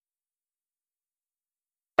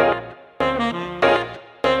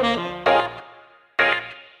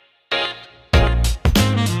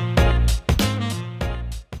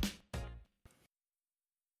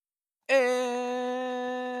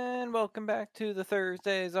back to the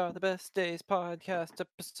Thursdays Are the Best Days podcast,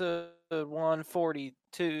 episode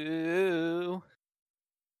 142.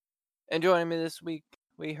 And joining me this week,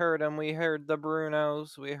 we heard them. We heard the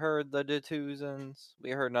Brunos. We heard the Detuzans.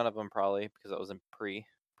 We heard none of them probably because it was in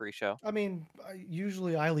pre-show. I mean,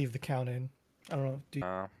 usually I leave the count in. I don't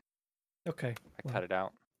know. Okay. I cut it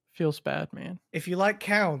out. Feels bad, man. If you like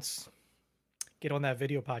counts, get on that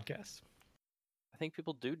video podcast. I think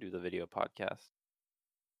people do the video podcast.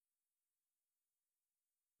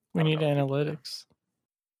 We need analytics.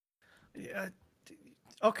 Yeah.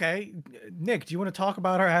 Okay. Nick, do you want to talk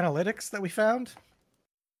about our analytics that we found?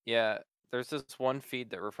 Yeah, there's this one feed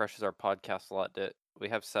that refreshes our podcast a lot. We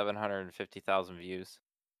have 750,000 views.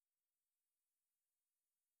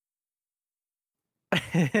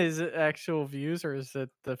 Is it actual views or is it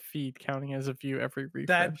the feed counting as a view every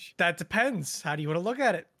refresh? That depends. How do you want to look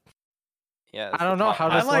at it? Yeah, I don't know. How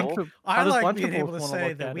does I like being Lunchables able to wanna say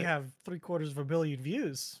look that at we it? have 750,000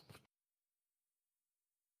 views.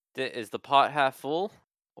 Is the pot half full,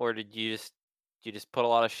 or did you just put a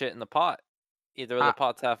lot of shit in the pot? Either the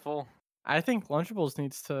pot's half full. I think Lunchables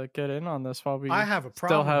needs to get in on this while we I have a still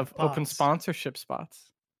problem have with open pots. sponsorship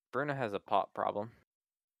spots. Bruno has a pot problem.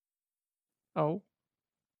 Oh,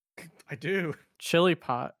 I do. chili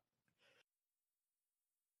pot.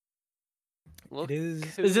 Look, It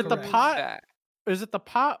is. Is it the correct. pot? Is it the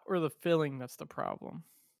pot or the filling that's the problem?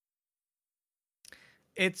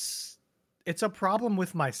 It's a problem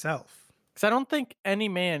with myself. Because I don't think any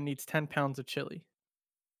man needs 10 pounds of chili.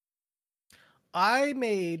 I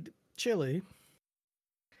made chili.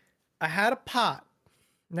 I had a pot.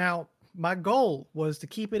 Now, my goal was to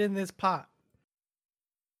keep it in this pot.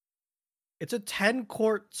 It's a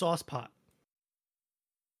 10-quart sauce pot,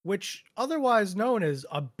 which otherwise known as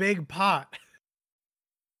a big pot.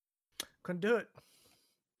 Couldn't do it.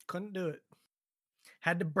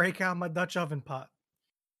 Had to break out my Dutch oven pot.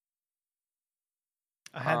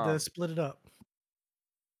 I had to split it up.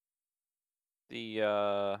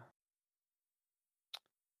 The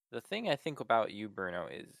thing I think about you, Bruno,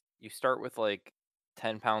 is you start with like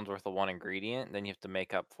 10 pounds worth of one ingredient, then you have to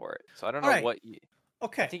make up for it. So I don't know what you.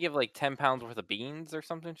 Okay. I think you have like 10 pounds worth of beans or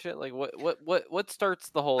something shit. Like what starts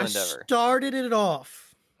the whole endeavor? I started it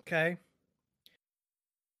off. Okay.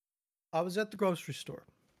 I was at the grocery store.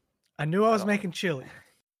 I knew I was making chili.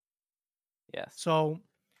 Yes. So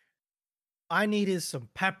I needed some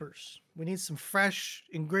peppers. We need some fresh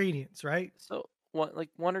ingredients, right? So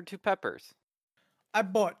one or two peppers. I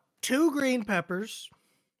bought 2 green peppers,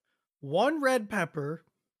 1 red pepper,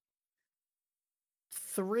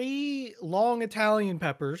 3 long Italian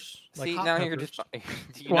peppers. Like See, hot now peppers. you're just.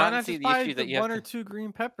 Do you Why not not see just the buy issue that you have 1 or to... 2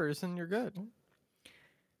 green peppers and you're good?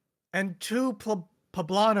 And 2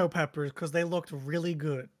 poblano peppers because they looked really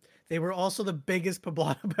good. They were also the biggest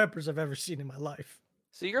poblano peppers I've ever seen in my life.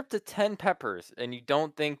 So you're up to 10 peppers, and you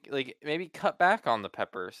don't think, like, maybe cut back on the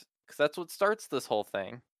peppers, because that's what starts this whole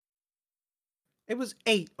thing. It was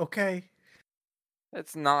 8, okay?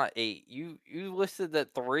 That's not 8. You listed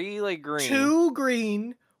that 3, like, green. 2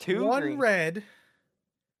 green, 1 green. red,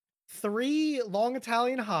 3 long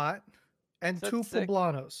Italian hot, and 2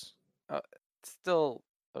 poblanos. Still,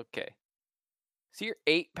 okay. So you're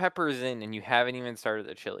 8 peppers in, and you haven't even started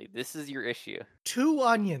the chili. This is your issue. 2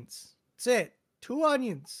 onions. That's it. 2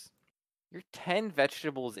 onions. You're 10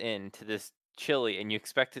 vegetables into this chili, and you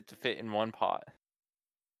expect it to fit in one pot.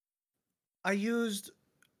 I used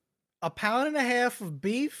 1.5 pounds of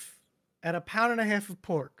beef and 1.5 pounds of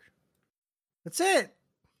pork. That's it.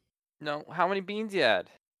 No, how many beans you add?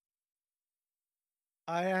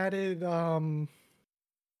 I added You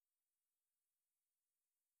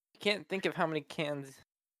can't think of how many cans.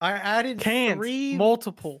 I added Cans, 3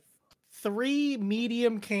 multiple. 3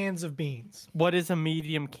 medium cans of beans. What is a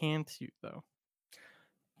medium can to you, though?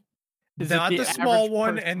 Not the small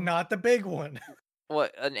one and not the big one.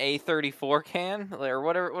 What, an A34 can? Or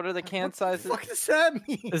what are the can sizes? What the fuck does that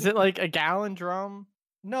mean? Is it like a gallon drum?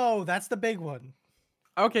 No, that's the big one.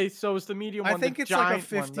 Okay, so it's the medium one. I think the it's like a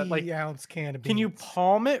giant 50-ounce can of beans. Can you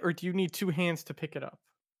palm it, or do you need 2 hands to pick it up?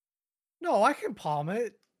 No, I can palm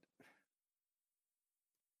it.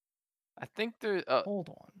 I think there's... Hold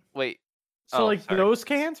on. Wait. So sorry. those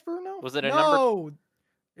cans, Bruno? Was it a number? No.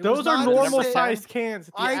 Those are normal sized cans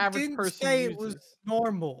that the I average didn't person say uses. it was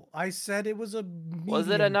normal. I said it was a medium. Was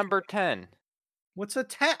it a number 10? What's a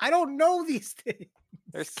 10? I don't know these things.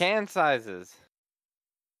 There's can sizes.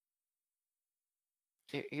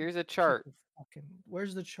 Here's a chart.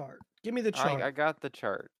 Where's the chart? Give me the chart. I got the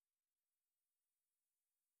chart.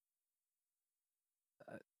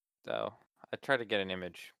 So I try to get an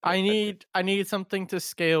image. I need something to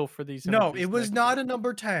scale for these. No, images it was next not week. a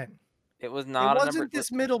number 10. It was It not a number. wasn't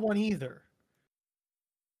this middle one either.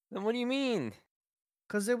 Then what do you mean?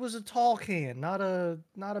 Because it was a tall can, not a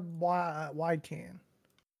wide can.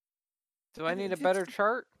 Do I need a It's- better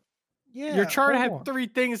chart? Yeah. Your chart hold had on. 3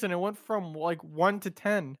 things and it went from like 1 to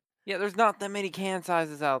 10. Yeah, there's not that many can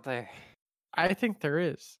sizes out there. I think there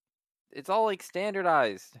is. It's all like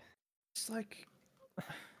standardized. It's like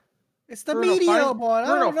it's the Bruno, medium find- one. I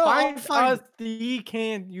Bruno, don't know. I'll find find us it. the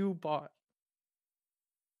can you bought.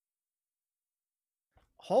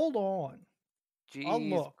 Hold on. I'll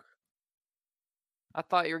Jeez. look. I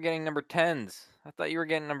thought you were getting number 10s. I thought you were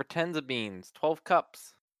getting number 10s of beans. 12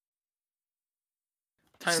 cups.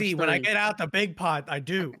 Times See, when I 3. get out the big pot, I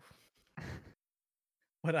do.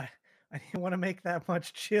 But I didn't want to make that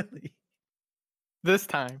much chili. This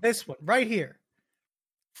time. This one right here.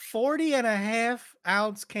 40 and a half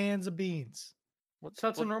ounce cans of beans. What's So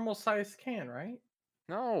that's a normal sized can, right?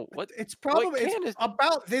 No, what? It's probably can it's is-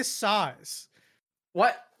 about this size.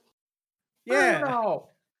 What? Yeah. Bruno.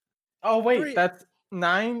 Oh wait, Three- that's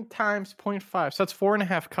 9 times 0.5. So that's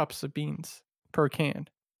 4.5 cups of beans per can.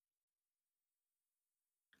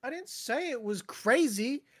 I didn't say it was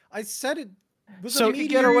crazy. I said it was So a you medium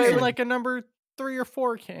could get away can. with like a number 3 or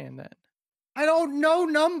 4 can then. I don't know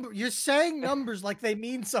number. You're saying numbers like they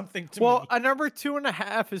mean something to Well, me. a number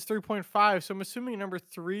 2.5 is 3.5. So I'm assuming a number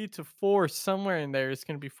 3 to 4 somewhere in there is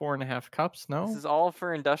going to be 4.5 cups. No. This is all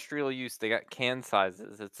for industrial use. They got can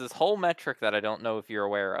sizes. It's this whole metric that I don't know if you're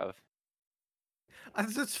aware of.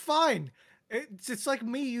 It's fine. It's like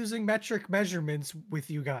me using metric measurements with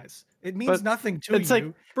you guys. It means But nothing to It's you. like,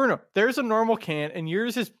 Bruno, there's a normal can and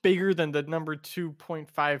yours is bigger than the number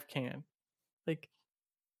 2.5 can. Like,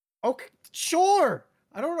 Okay, sure.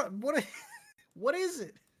 I don't know what. What is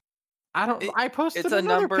it? I don't. It- I posted it's a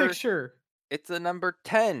another number- picture. It's a number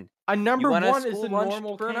 10. A number want a 1 is school a lunch,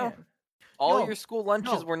 normal Bruno? can. All No, your school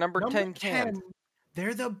lunches No, were number 10 cans. 10,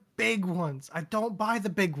 they're the big ones. I don't buy the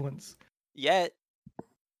big ones. Yet,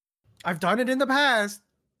 I've done it in the past.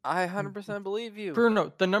 I 100% believe you.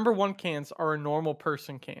 Bruno, the number 1 cans are a normal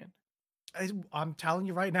person can. I'm telling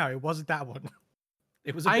you right now, it wasn't that one.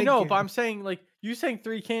 It was. A I big know, can. but I'm saying like you saying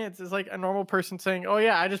 3 cans is like a normal person saying, "Oh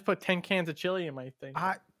yeah, I just put 10 cans of chili in my thing."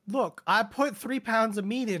 Look. I put 3 pounds of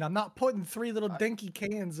meat in. I'm not putting 3 little dinky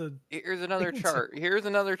cans of. Here's another Things. chart. Here's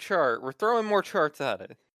another chart. We're throwing more charts at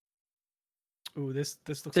it. Ooh, this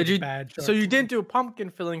looks Did like you? a bad. So chart you to me. didn't do a pumpkin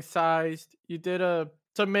filling sized. You did a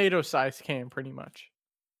tomato sized can, pretty much.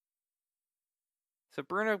 So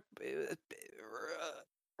Bruno,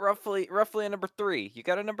 roughly a number 3. You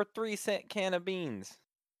got a number 3 cent can of beans.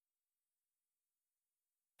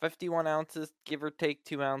 51 ounces, give or take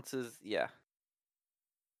 2 ounces. Yeah.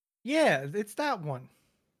 Yeah, it's that one.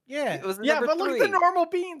 Yeah, It was the Yeah, number but 3. look at the normal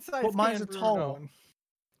bean size. but mine's can, a tall Bruno. one.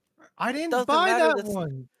 I didn't Doesn't buy matter, that that's-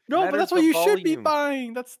 one. No, but matters that's what the you should be volume.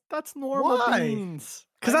 buying. That's normal Why? beans.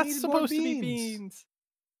 Because I that's need more supposed to be beans. beans.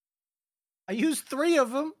 I used 3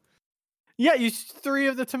 of them. Yeah, you used 3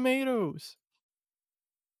 of the tomatoes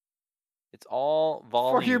It's all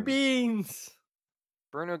volume. for your beans.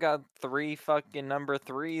 Bruno got 3 fucking number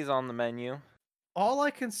 3s on the menu. All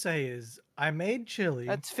I can say is I made chili.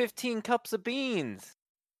 That's 15 cups of beans.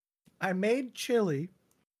 I made chili.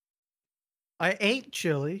 I ate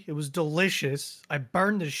chili. It was delicious. I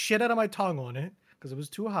burned the shit out of my tongue on it because it was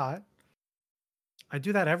too hot. I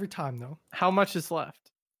do that every time though. How much is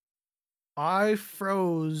left? I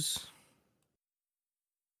froze.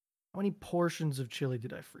 How many portions of chili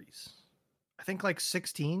did I freeze? I think like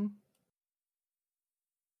 16.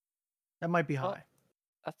 That might be Well, high.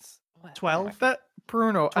 That's what? 12? That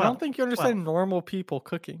Bruno, I 12, don't think you understand 12. normal people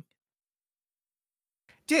cooking.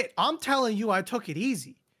 I'm telling you, I took it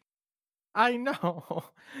easy. I know.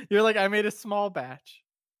 You're like, I made a small batch.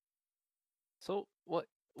 So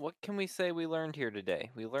what can we say we learned here today?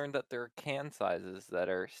 We learned that there are can sizes that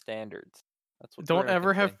are standards. That's what Don't Bruno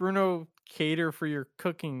ever can have say. Bruno cater for your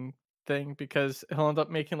cooking thing because he'll end up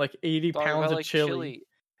making like 80 Dog, if I pounds of like chili,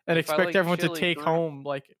 and if I expect like everyone to chili, take Bruno- home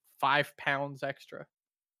like 5 pounds extra.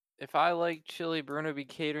 If I like chili, Bruno would be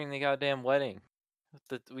catering the goddamn wedding.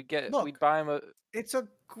 We Look. buy him a. It's a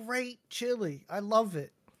great chili. I love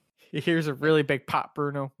it. Here's a really big pot,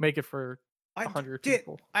 Bruno. Make it for I 100 did.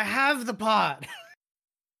 people. I have the pot.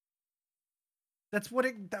 That's what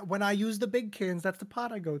when I use the big cans, that's the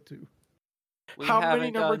pot I go to. We How many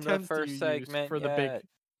haven't number done 10s the do first you use segment for the yet. big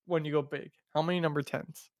when you go big? How many number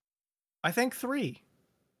 10s? I think 3.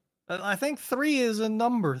 I think 3 is a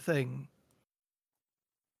number thing.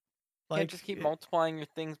 You can't just keep it- multiplying your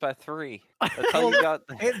things by 3. That's how you got.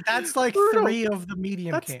 that's like Bruno, 3 of the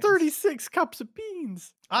medium That's cans. 36 cups of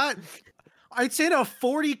beans. It's in a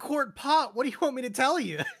 40-quart pot. What do you want me to tell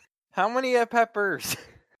you? How many peppers?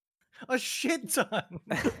 A shit ton.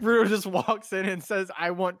 Bruno just walks in and says,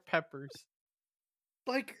 "I want peppers."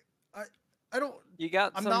 Like, I don't. You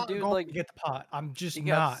got I'm some not dude going like to get the pot. I'm just you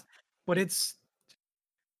got not. But you- it's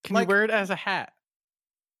Can you Like- wear it as a hat?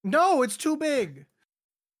 no, it's too big.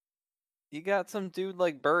 you got some dude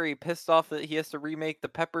like Burry pissed off that he has to remake the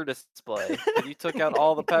pepper display. And you took out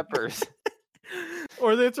all the peppers.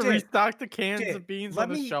 Or they have to Dude, restock the cans dude, of beans let on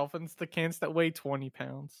the me- shelf, and it's the cans that weigh 20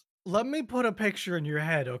 pounds. Let me put a picture in your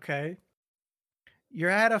head, okay? You're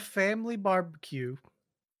at a family barbecue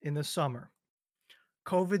in the summer.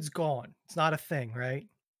 COVID's gone. It's not a thing, right?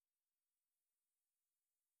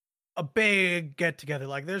 A big get together.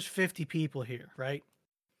 Like there's 50 people here, right?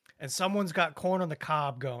 And someone's got corn on the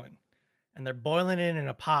cob going and they're boiling it in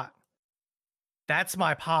a pot. That's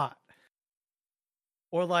my pot.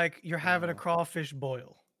 Or like you're having a Oh. crawfish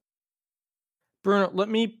boil. Bruno, let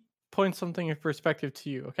me point something in perspective to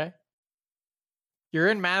you, okay? You're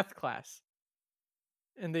in math class,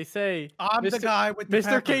 and they say, I'm the Mr. guy with the Mr.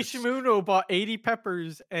 peppers. Keishimuno bought 80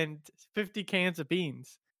 peppers and 50 cans of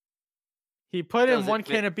beans. He put in Does it one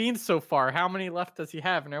fit- can of beans so far. How many left does he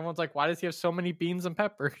have? And everyone's like, why does he have so many beans and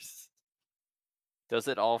peppers? Does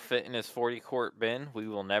it all fit in his 40-quart bin? We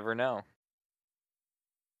will never know.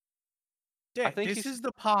 Dick, think this he's- is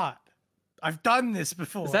the pot. I've done this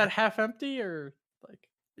before. Is that half empty or like?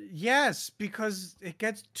 Yes, because it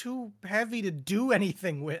gets too heavy to do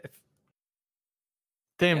anything with.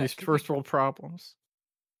 Damn, Yeah, these could we- first world problems.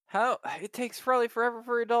 How it takes probably forever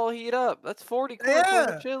for it all to heat up. That's 40 quarts worth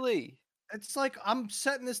Yeah. of chili. It's like I'm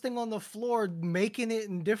setting this thing on the floor, making it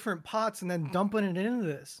in different pots, and then dumping it into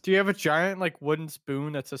this. Do you have a giant like wooden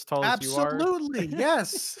spoon that's as tall as you are? Absolutely,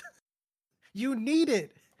 yes. You need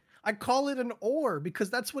it. I call it an oar because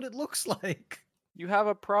that's what it looks like. You have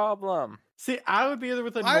a problem. See, I would be there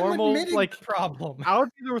with a I'm normal admitting like the problem. I would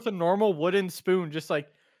be there with a normal wooden spoon, just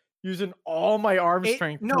like using all my arm It-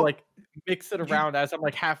 strength no, to like mix it you- around as I'm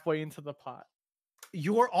like halfway into the pot.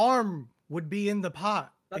 Your arm would be in the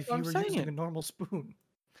pot That's if what you I'm were using a saying. normal spoon.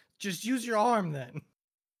 Just use your arm then.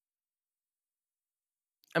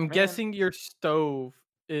 I'm Man. guessing your stove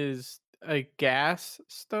is a gas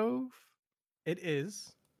stove, It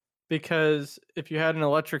is. because if you had an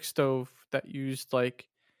electric stove that used like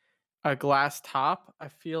a glass top, I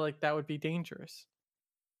feel like that would be dangerous.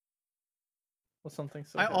 Well, something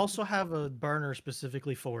so I heavy. also have a burner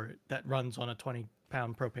specifically for it that runs on a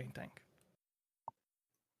 20-pound propane tank.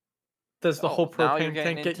 Does the whole now you're propane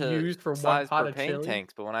getting tank get into used for one size pot of propane chili?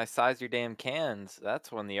 tanks, but when I size your damn cans,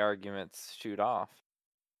 that's when the arguments shoot off.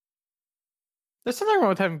 There's nothing wrong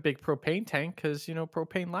with having a big propane tank because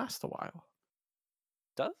propane lasts a while.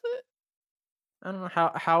 Does it? I don't know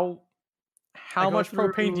how go much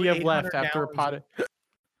propane do you through have left 800 after a gallons pot? of-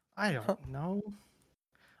 I don't know.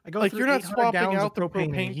 I go Like through you're not 800 swapping gallons of out the propane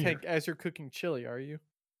in a propane year. tank as you're cooking chili, are you?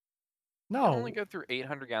 I No. only go through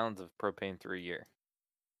 800 gallons of propane through a year.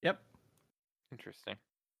 Yep. Interesting.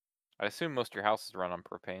 I assume most of your houses run on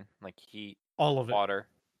propane, like heat, All of it. water.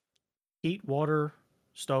 Heat, water,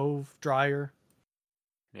 stove, dryer.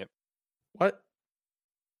 What?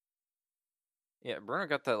 Yeah, Bruno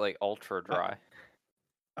got that like ultra dry.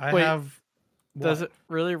 I Wait, have. Does what? it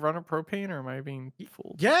really run on propane, or am I being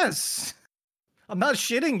fooled? Yes. I'm not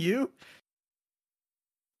shitting you.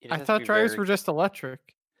 It just I has to thought be dryers very- were just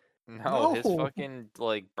electric. No, his No. fucking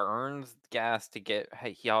like burns gas to get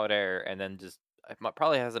hot air, and then just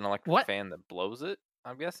probably has an electric What? fan that blows it.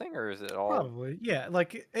 I'm guessing, or is it all? Probably. Yeah.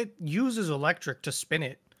 Like it uses electric to spin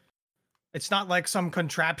it. It's not like some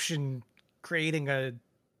contraption creating a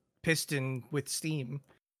piston with steam.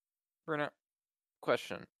 Bruno,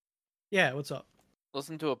 question. Yeah. What's up?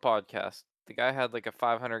 Listen to a podcast. The guy had like a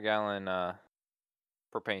 500-gallon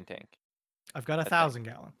propane tank. I've got a think.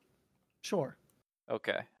 1,000-gallon. Sure.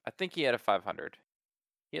 Okay, I think he had a 500.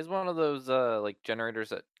 He has one of those like generators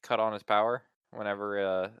that cut on his power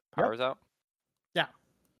whenever power's out. Yeah.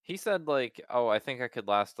 He said like, "Oh, I think I could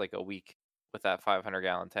last like a week with that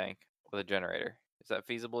 500-gallon tank with a generator." Is that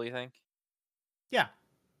feasible, you think? Yeah.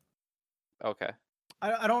 Okay.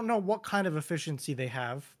 I don't know what kind of efficiency they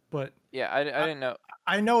have, but Yeah, I didn't know.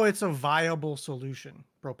 I know it's a viable solution,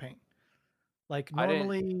 propane. Like I didn't-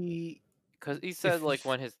 normally, Because he said If- like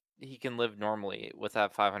when he can live normally with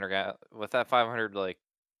that 500 like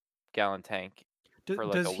gallon tank. for,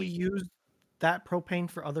 like, does a he week. use that propane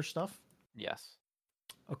for other stuff? Yes.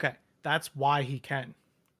 Okay, that's why he can.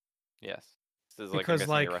 Yes. This is, like, I'm Because, guessing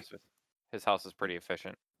the like- rest of his house is pretty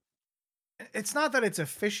efficient. It's not that it's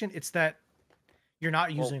efficient; it's that you're not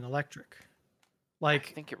Well, using electric. I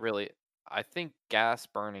Like, think gas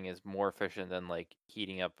burning is more efficient than like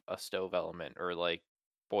heating up a stove element or like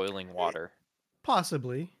boiling water.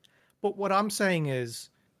 Possibly. But what I'm saying is,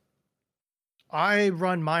 I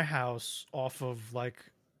run my house off of like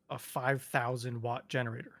a 5,000 watt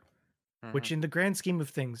generator, which Mhm. in the grand scheme of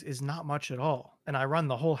things is not much at all. And I run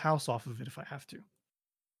the whole house off of it if I have to.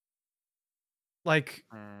 Like,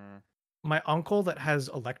 Mm, my uncle that has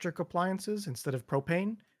electric appliances instead of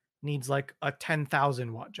propane needs like a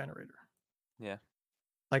 10,000 watt generator. yeah.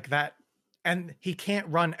 Like that. And he can't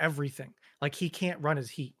run everything. Like, he can't run his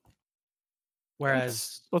heat.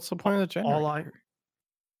 Whereas What's the point of the all generator?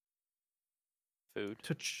 Food.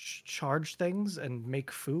 to charge things and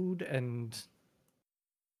make food and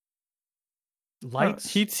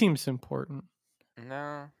lights. Heat seems important.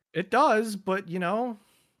 No, It does, but you know,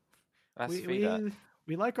 that's we feed it.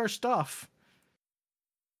 we like our stuff.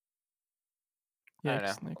 I don't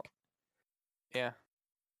Yikes, know. Nick. Yeah.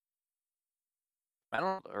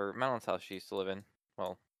 Madeline's house she used to live in.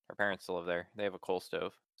 Well, her parents still live there. They have a coal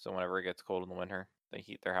stove, so whenever it gets cold in the winter, they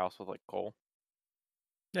heat their house with like coal.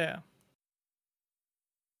 Yeah.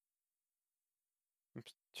 I'm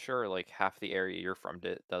sure like half the area you're from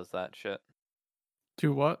does that shit,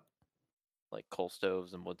 Do what? like coal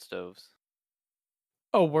stoves and wood stoves.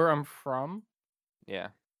 Oh, where I'm from? Yeah.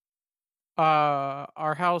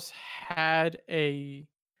 Our house had a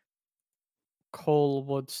coal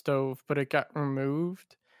wood stove, but it got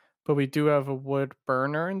removed. But we do have a wood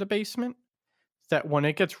burner in the basement that when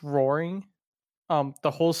it gets roaring,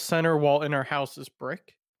 the whole center wall in our house is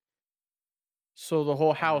brick. So the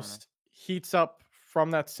whole Mm, house heats up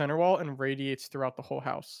from that center wall and radiates throughout the whole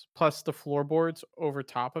house. Plus the floorboards over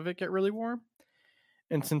top of it get really warm.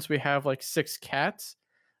 And since we have like 6 cats,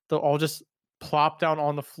 they'll all just plop down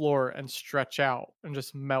on the floor and stretch out and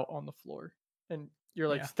just melt on the floor. And you're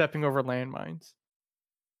like Yeah. stepping over landmines.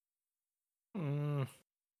 Mm,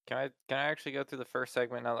 Can I actually go through the first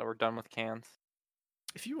segment now that we're done with cans?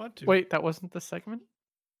 if you want to. Wait, that wasn't the segment?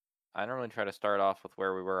 I normally try to start off with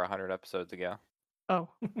where we were 100 episodes ago. Oh.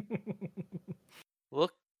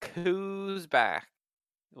 Look who's back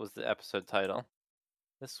was the episode title.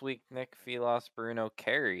 This week, Nick, Philos, Bruno,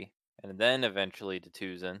 Carrie, and then eventually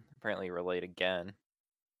Detuzin. Apparently relate again.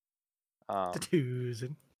 The Tuesday.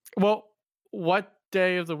 Well, what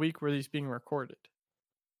day of the week were these being recorded?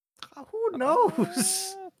 Who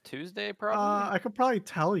knows? Tuesday, probably. I could probably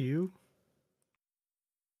tell you.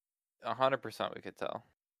 100% we could tell.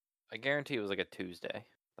 I guarantee it was like a Tuesday.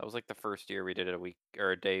 That was like the first year we did it a week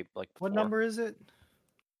or a day like before. What number is it?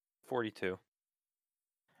 42. I'm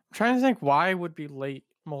trying to think why it would be late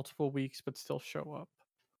multiple weeks but still show up.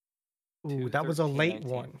 Ooh, that was a late 2/13/19.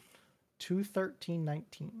 one.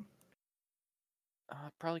 2/13/19.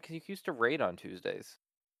 Probably because you used to raid on Tuesdays.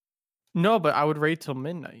 No, but I would raid till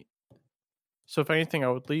midnight. So if anything, I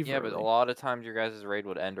would leave Yeah, but a early. lot of times your guys' raid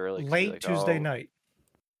would end early. 'cause you'd be Late like, Tuesday "Oh, night.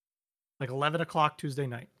 Like 11 o'clock Tuesday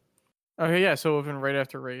night. Okay, yeah, so even right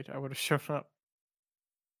after raid, I would have shown up.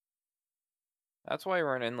 That's why we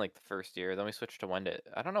weren't in like the first year. Then we switched to Wednesday.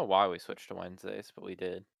 I don't know why we switched to Wednesdays, but we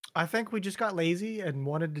did. I think we just got lazy and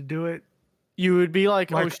wanted to do it You would be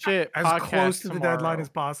like, like oh shit, as podcast close to the deadline tomorrow. as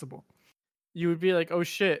possible. You would be like, oh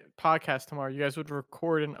shit, podcast tomorrow. You guys would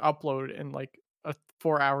record and upload in like a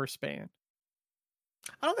 4-hour span.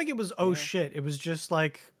 I don't think it was oh Yeah. shit. It was just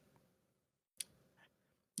like,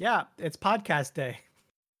 yeah, it's podcast day.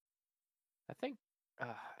 I think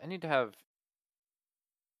I need to have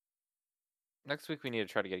next week. We need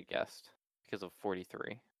to try to get a guest because of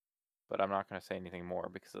 43, but I'm not going to say anything more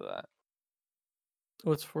because of that.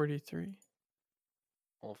 What's 43?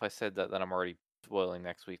 Well, if I said that, then I'm already spoiling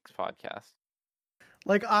next week's podcast.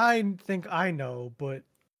 Like, I think I know, but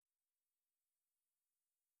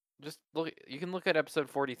Just look. You can look at episode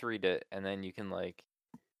 43 and then you can like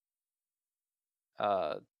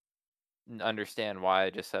understand why I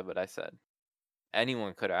just said what I said.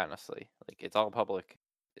 Anyone could, honestly. Like, it's all public.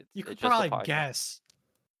 you could it's just a probably podcast. guess.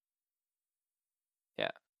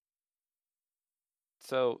 Yeah.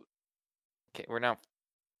 So, okay, we're now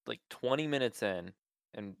like 20 minutes in,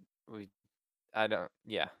 and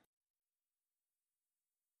yeah.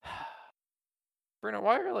 Bruno,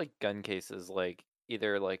 why are like gun cases like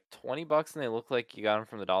either like $20 and they look like you got them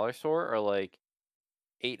from the dollar store, or like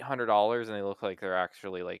 $800 and they look like they're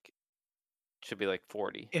actually like should be like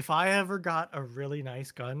 40? If I ever got a really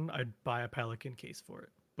nice gun, I'd buy a Pelican case for it.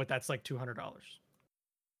 But that's like $200.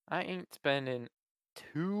 I ain't spending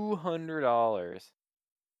 $200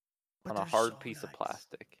 But on a they're hard so piece of nice.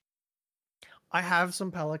 plastic. I have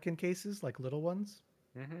some Pelican cases, like little ones.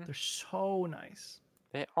 Mm-hmm. They're so nice.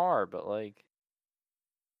 They are, but like,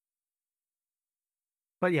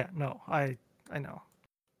 But yeah, no, I know.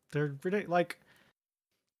 They're ridiculous. Like,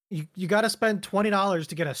 You got to spend $20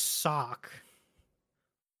 to get a sock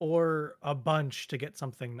or a bunch to get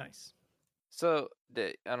something nice. So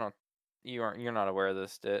I don't. You're not aware of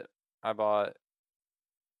this. I bought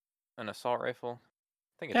an assault rifle.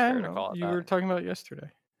 I think it's Yeah, I fair to know. call it You that. were talking about it yesterday.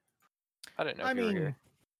 I didn't know I if you were here. mean,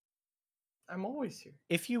 I'm always here.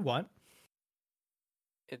 if you want,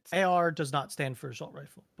 It's AR does not stand for assault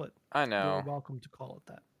rifle, but I you're know. welcome to call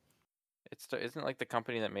it that. Isn't it like the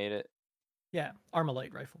company that made it? Yeah,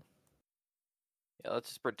 Armalite rifle. Yeah, let's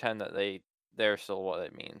just pretend that they're still what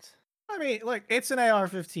it means. I mean, like it's an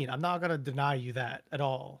AR-15. I'm not gonna deny you that at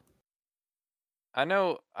all. I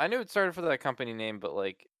knew it started for that company name, but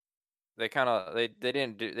like they kind of they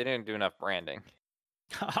didn't do enough branding.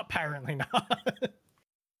 Apparently not.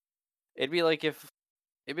 It'd be like if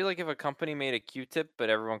a company made a Q-tip, but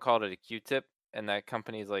everyone called it a Q-tip, and that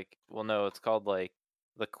company's like, well, no, it's called like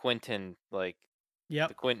the Quentin, like the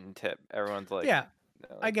Yep. Quentin tip. Everyone's like, Yeah,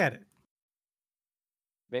 no, I like, get it.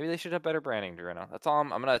 maybe they should have better branding, Dorino. That's all. I'm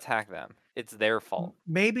gonna attack them. It's their fault.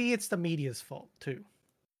 Maybe it's the media's fault too.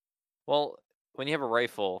 Well, when you have a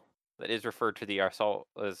rifle that is referred to the assault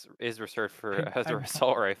is reserved for as I an know.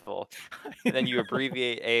 assault rifle, and then you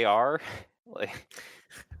abbreviate AR, like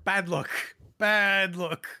Bad look. Bad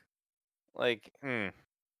look. like I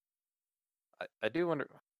do wonder.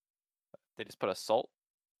 They just put assault.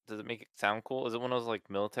 Does it make it sound cool? Is it one of those like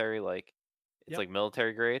military like it's Yep. like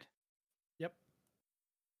military grade? Yep.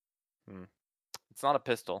 It's not a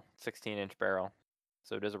pistol. 16-inch barrel,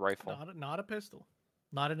 so it is a rifle. Not a pistol.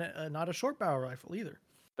 Not a short barrel rifle either.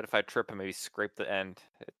 But if I trip and maybe scrape the end,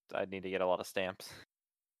 I'd need to get a lot of stamps.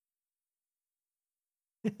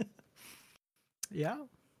 Yeah.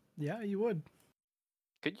 Yeah, you would.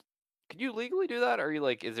 Could you legally do that, or are you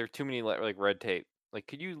like, is there too many like red tape? Like,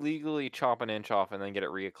 could you legally chop an inch off and then get it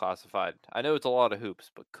reclassified? I know it's a lot of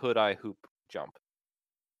hoops, but could I hoop jump?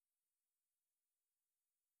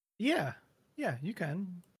 Yeah. Yeah, you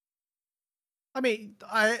can. I mean,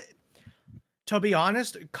 to be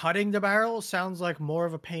honest, cutting the barrel sounds like more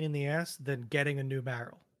of a pain in the ass than getting a new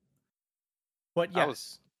barrel. But I yes,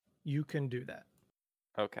 was- you can do that.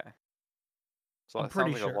 Okay. So I'm that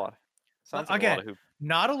pretty sounds like sure. a lot. Sounds like a lot of hoop.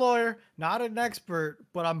 Not a lawyer, not an expert,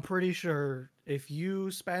 but I'm pretty sure if you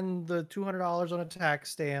spend the $200 on a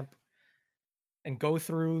tax stamp and go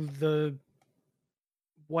through the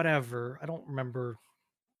whatever, I don't remember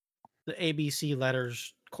the ABC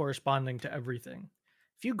letters corresponding to everything.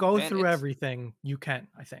 If you go Man, through it's- everything, you can,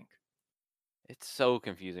 I think. It's so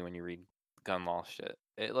confusing when you read gun law shit.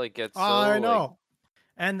 It like gets so I know. like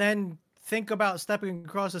And then think about stepping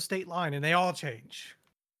across a state line and they all change.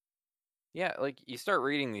 yeah, like you start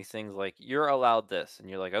reading these things like you're allowed this, and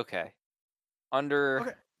you're like, okay, under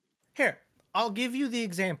Okay. Here, I'll give you the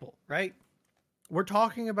example, right? We're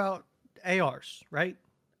talking about ARs, right?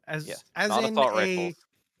 As yes, as not in assault a rifles,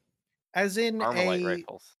 as in Armalite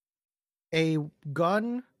rifles. a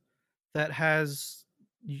gun that has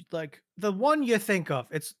like the one you think of.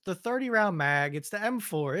 It's the 30 round mag, it's the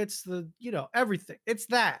M4, it's the, everything. It's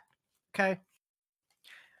that. Okay?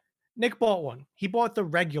 Nick bought one. He bought the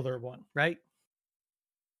regular one, right?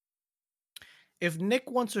 If Nick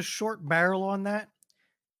wants a short barrel on that,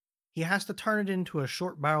 he has to turn it into a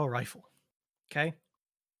short barrel rifle. Okay?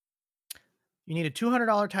 You need a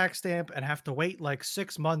 $200 tax stamp and have to wait like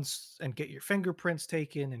 6 months and get your fingerprints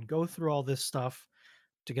taken and go through all this stuff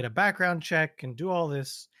to get a background check and do all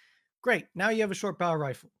this. Great. Now you have a short barrel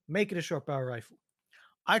rifle. Make it a short barrel rifle.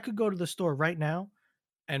 I could go to the store right now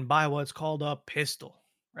and buy what's called a pistol,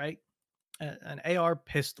 right? An AR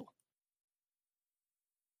pistol.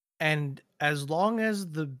 And as long as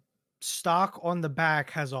the stock on the back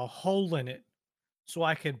has a hole in it so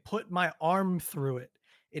I can put my arm through it,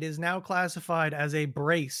 it is now classified as a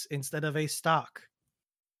brace instead of a stock.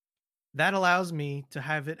 That allows me to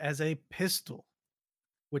have it as a pistol,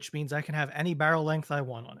 which means I can have any barrel length I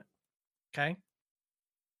want on it. Okay?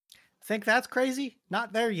 Think that's crazy?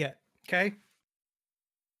 Not there yet. Okay?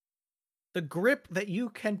 The grip that you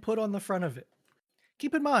can put on the front of it.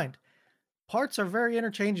 Keep in mind, parts are very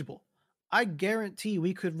interchangeable. I guarantee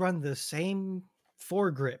we could run the same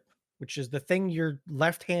foregrip, which is the thing your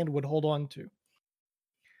left hand would hold on to.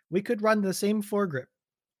 We could run the same foregrip.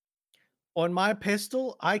 On my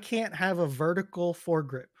pistol, I can't have a vertical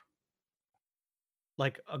foregrip,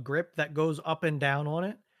 like a grip that goes up and down on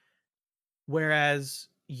it, whereas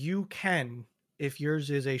you can if yours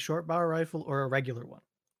is a short barrel rifle or a regular one.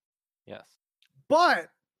 Yes. But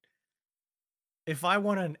if I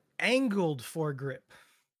want an angled foregrip,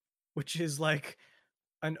 which is like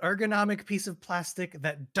an ergonomic piece of plastic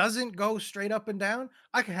that doesn't go straight up and down,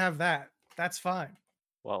 I can have that. That's fine.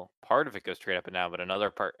 Well, part of it goes straight up and down, but another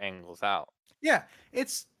part angles out. Yeah,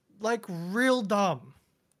 it's like real dumb.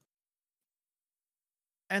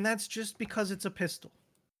 And that's just because it's a pistol.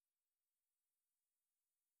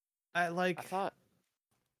 I I thought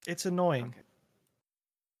it's annoying. okay.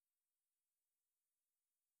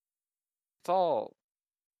 It's all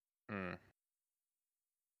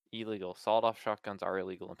illegal. Sawed-off shotguns are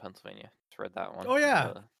illegal in Pennsylvania. Just read that one. Oh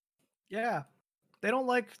yeah. Yeah. They don't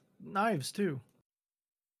like knives too.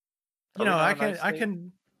 Are we not a knife I state?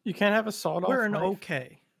 can You can't have a sawed-off we're an knife.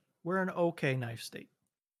 okay. We're an okay knife state.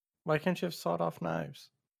 Why can't you have sawed-off knives?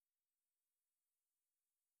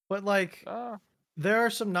 But like Uh, there are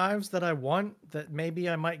some knives that I want that maybe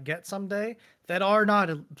I might get someday that are not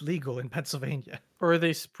illegal in Pennsylvania. Or are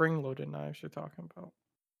they spring-loaded knives you're talking about?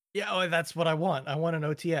 Yeah, oh, that's what I want. I want an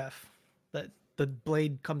OTF that the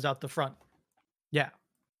blade comes out the front. Yeah.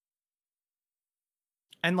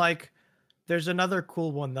 And like there's another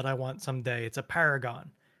cool one that I want someday. It's a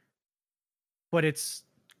Paragon. But it's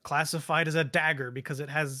classified as a dagger because it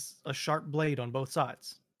has a sharp blade on both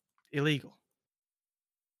sides. Illegal.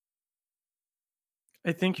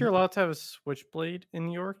 I think you're allowed to have a switchblade in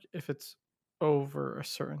New York if it's over a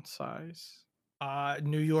certain size.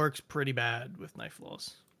 New York's pretty bad with knife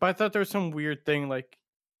laws. But I thought there was some weird thing like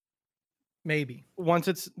Maybe. once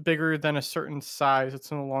it's bigger than a certain size,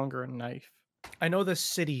 it's no longer a knife. I know the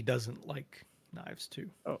city doesn't like knives too.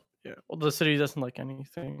 Oh, yeah. Well, the city doesn't like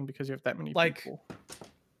anything because you have that many Like- people.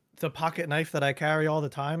 The pocket knife that I carry all the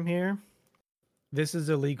time here, this is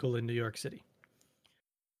illegal in New York City.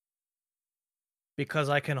 Because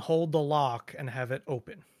I can hold the lock and have it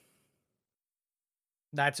open.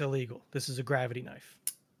 That's illegal. This is a gravity knife.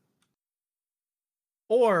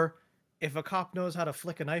 Or if a cop knows how to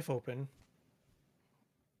flick a knife open.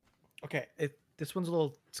 Okay, this one's a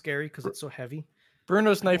little scary because it's so heavy.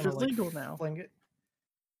 Bruno's I knife wanna, is like, legal now. Fling it.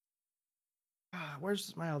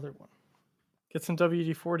 Where's my other one? Get some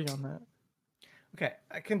WD-40 on that. Okay,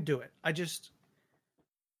 I can do it.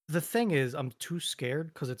 The thing is, I'm too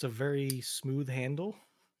scared because it's a very smooth handle,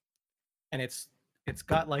 and it's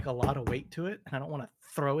got like a lot of weight to it, and I don't want to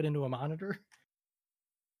throw it into a monitor.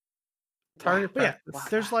 Target But yeah, practice.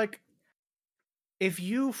 there's like, if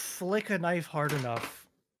you flick a knife hard enough,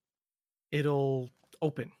 it'll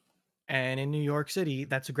open, and in New York City,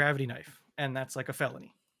 that's a gravity knife, and that's like a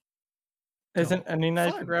felony. Isn't any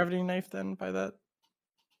knife a fun. gravity knife then by that?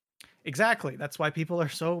 Exactly. That's why people are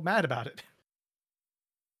so mad about it.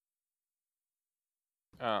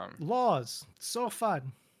 Laws, so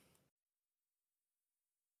fun.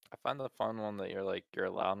 I find the fun one that you're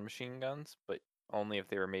allowed machine guns, but only if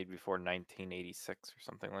they were made before 1986 or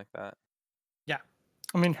something like that.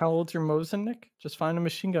 I mean, how old's your Mosin, Nick? Just find a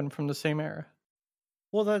machine gun from the same era.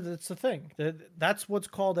 Well, that's the thing. That's what's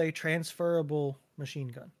called a transferable machine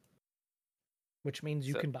gun, which means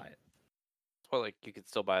you So- can buy it. Well, like you could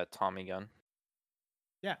still buy a Tommy gun.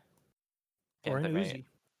 Yeah. Can't Or an they make- Uzi.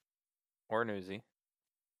 Or an Uzi.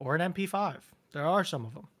 Or an MP5. There are some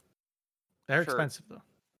of them. They're Sure. expensive though.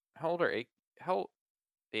 How old are the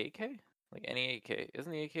AK? Like any AK?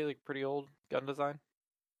 Isn't the AK like pretty old gun design?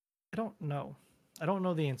 I don't know. I don't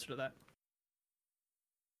know the answer to that.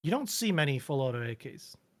 You don't see many full auto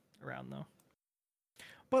AKs around though.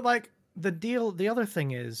 But like the other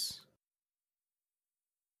thing is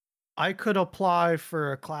I could apply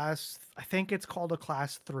for a class, I think it's called a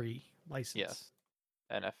class 3 license. Yes.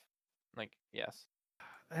 NF. Like yes.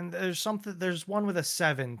 And there's one with a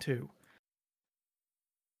 7 too.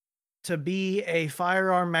 To be a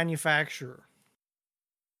firearm manufacturer,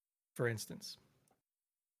 for instance.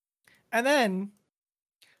 And then,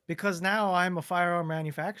 because now I'm a firearm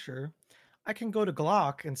manufacturer, I can go to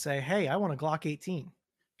Glock and say, hey, I want a Glock 18,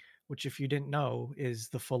 which, if you didn't know, is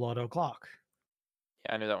the full auto Glock.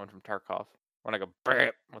 Yeah, I knew that one from Tarkov. When I go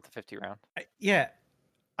BAM! With the 50 round. Yeah.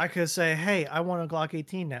 I could say, hey, I want a Glock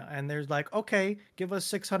 18 now. And there's like, okay, give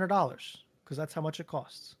us $600 because that's how much it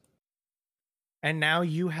costs. And now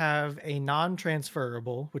you have a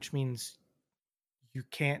non-transferable, which means you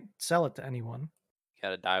can't sell it to anyone, You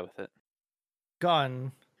gotta die with it.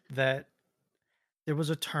 gun that there was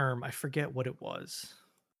a term, I forget what it was.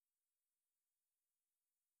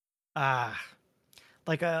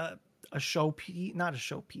 Like a show piece, not a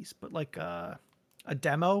showpiece, but like a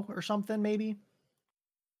demo or something, maybe.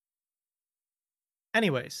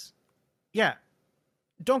 Anyways, yeah.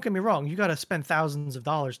 Don't get me wrong, you got to spend thousands of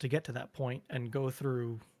dollars to get to that point and go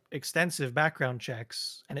through extensive background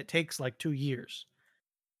checks, and it takes like 2 years.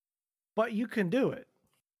 But you can do it.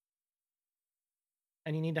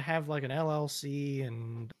 And you need to have like an LLC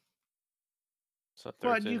and So But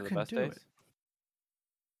Thursdays you are the can best do days. it.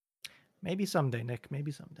 Maybe someday, Nick.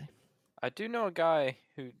 Maybe someday. I do know a guy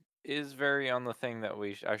who is very on the thing that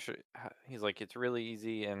he's like, it's really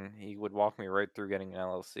easy, and he would walk me right through getting an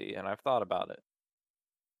LLC, and I've thought about it.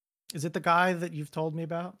 Is it the guy that you've told me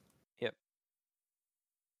about? Yep.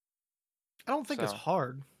 I don't think it's So,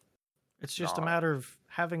 hard. It's just a Nah. matter of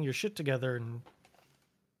having your shit together and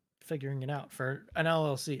figuring it out for an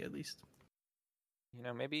LLC at least. You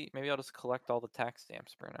know, maybe I'll just collect all the tax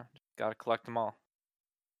stamps, Bruno. Gotta collect them all.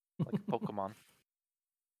 Like a Pokemon.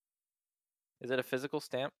 Is it a physical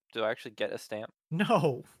stamp? Do I actually get a stamp?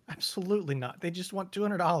 No, absolutely not. They just want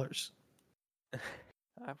 $200.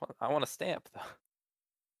 I want a stamp, though.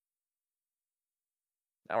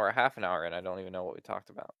 Now we're a half an hour in. I don't even know what we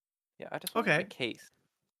talked about. Yeah, I just want a Okay. case.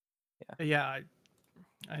 Yeah,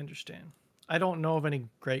 I understand. I don't know of any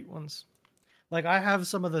great ones. Like I have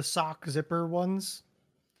some of the sock zipper ones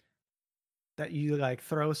that you like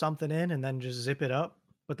throw something in and then just zip it up,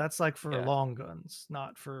 but that's like for Yeah. long guns,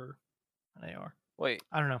 not for an AR. Wait,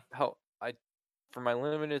 I don't know. for my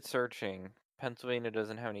limited searching, Pennsylvania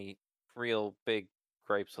doesn't have any real big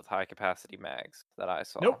gripes with high capacity mags that I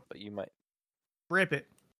saw. Nope. But you might Rip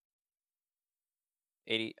it.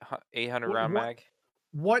 800 round What- mag.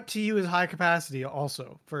 What to you is high capacity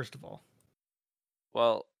also, first of all?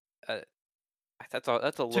 Well, that's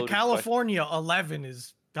a To loaded California, 11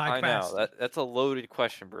 is high question. I know capacity. that's a loaded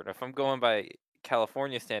question, Bruno. If I'm going by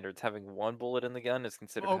California standards, having one bullet in the gun is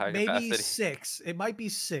considered high maybe capacity. 6. It might be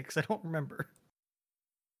 6. I don't remember.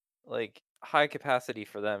 Like high capacity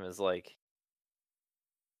for them is like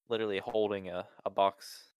literally holding a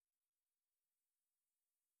box.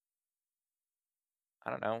 I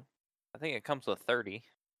don't know. I think it comes with 30.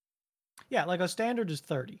 Yeah, like a standard is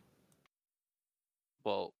 30.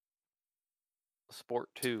 Well, Sport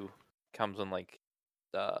 2 comes in like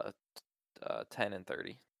 10 and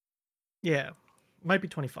 30. Yeah, might be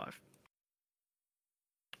 25.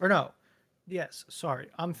 Or no. Yes, sorry.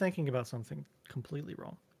 I'm thinking about something completely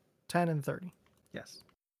wrong. 10 and 30. Yes.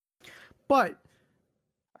 But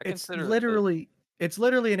it's literally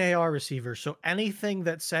an AR receiver, so anything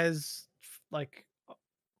that says like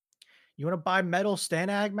you want to buy metal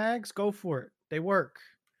Stanag mags, go for it. They work.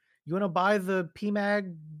 You want to buy the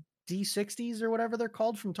PMag D60s or whatever they're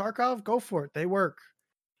called from Tarkov, go for it. They work.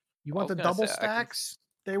 You want the double stacks?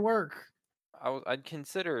 They work. I'd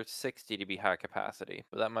consider 60 to be high capacity,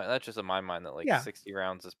 but that's just in my mind that like 60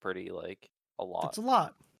 rounds is pretty like a lot. It's a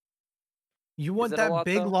lot. You want that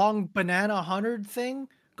big long banana 100 thing?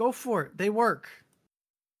 Go for it. They work.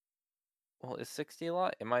 Well, is 60 a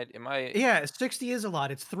lot? Am I? Yeah, 60 is a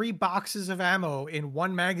lot. It's 3 boxes of ammo in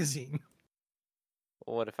one magazine.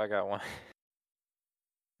 Well, what if I got one?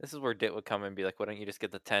 This is where Dit would come and be like, "Why don't you just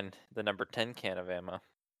get the number 10 can of ammo?"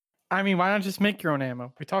 I mean, why not just make your own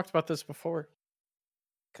ammo? We talked about this before.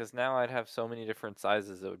 Because now I'd have so many different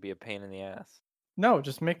sizes, it would be a pain in the ass. No,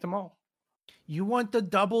 just make them all. You want the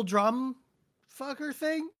double drum fucker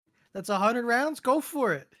thing? That's 100 rounds? Go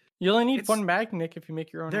for it. You only need one mag, Nick, if you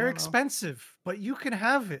make your own They're ammo. expensive, but you can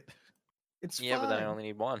have it. It's fine. But then I only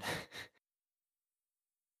need one.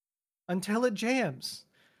 Until it jams.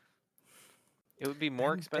 It would be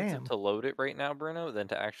more expensive to load it right now, Bruno, than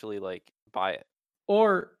to actually like buy it.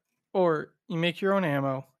 Or you make your own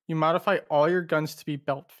ammo. You modify all your guns to be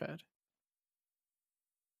belt fed.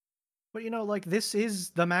 But like this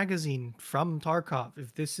is the magazine from Tarkov.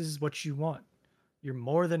 If this is what you want, you're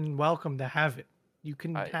more than welcome to have it. You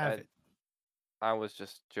can have it. I was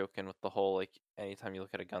just joking with the whole like anytime you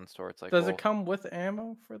look at a gun store, it's like, does it come with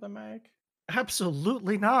ammo for the mag?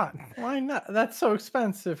 Absolutely not. Why not? That's so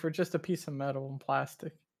expensive for just a piece of metal and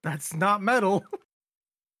plastic. That's not metal.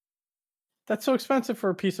 That's so expensive for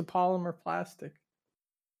a piece of polymer plastic.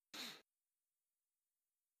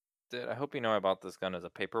 Dude, I hope you know I bought this gun as a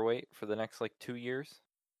paperweight for the next like 2 years.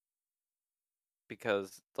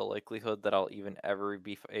 Because the likelihood that I'll even ever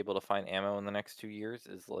be able to find ammo in the next 2 years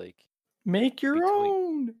is like... Make your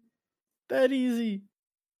own! That easy.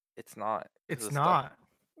 It's not. It's not.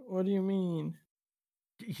 What do you mean?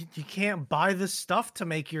 You can't buy the stuff to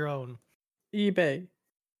make your own. eBay.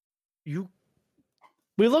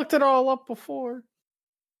 We looked it all up before.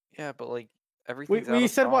 Yeah, but like everything. We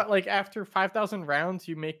said what? Like after 5,000 rounds,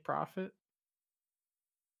 you make profit.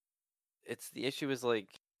 The issue is like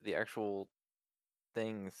the actual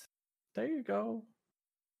things. There you go.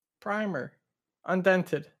 Primer,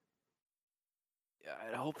 undented. Yeah,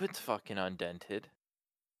 I hope it's fucking undented.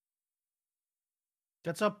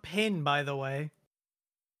 That's a pin, by the way.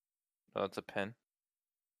 Oh, it's a pin.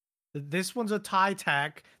 This one's a tie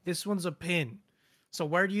tack. This one's a pin. So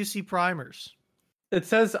where do you see primers? It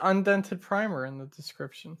says undented primer in the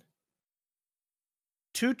description.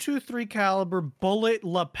 .223 caliber bullet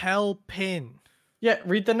lapel pin. Yeah,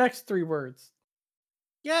 read the next 3 words.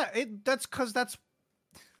 Yeah, that's because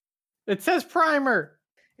It says primer.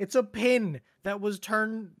 it's a pin that was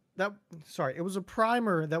turned. It was a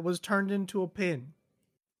primer that was turned into a pin.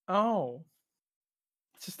 Oh.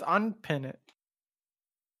 Just unpin it.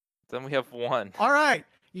 Then we have 1. All right,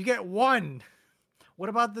 you get 1. What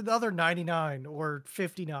about the other 99 or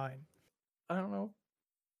 59? I don't know.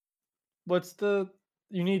 What's the...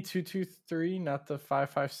 You need 223, not the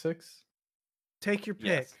 556? Take your pick.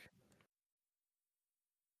 Yes.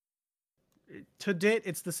 To dit,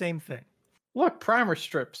 it's the same thing. Look, primer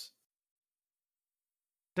strips.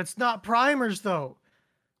 That's not primers though.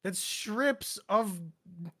 That's strips of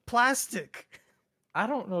plastic. I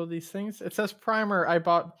don't know these things. It says primer. I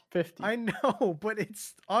bought 50. I know, but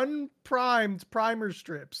it's unprimed primer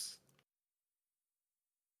strips.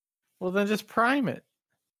 Well, then just prime it.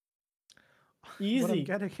 What I'm Easy.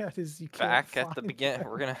 getting at is you can't Back at the find beginning, them.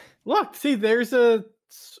 we're gonna. Look, see, there's a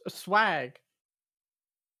swag.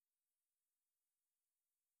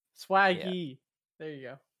 Swaggy. There you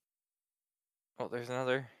go. Oh, there's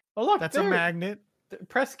another. Oh, look, That's there. a magnet.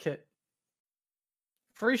 Press kit.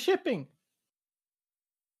 Free shipping.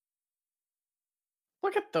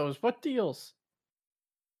 Look at those. What deals?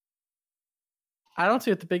 I don't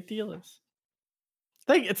see what the big deal is.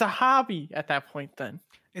 Think it's a hobby at that point then.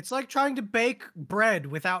 It's like trying to bake bread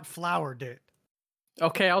without flour, dit.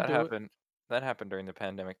 Okay, I'll That do it. happened. That happened during the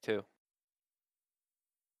pandemic too.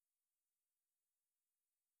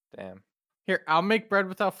 Damn. Here, I'll make bread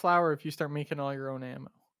without flour if you start making all your own ammo.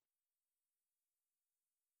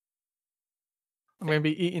 I'm going to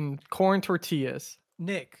be eating corn tortillas.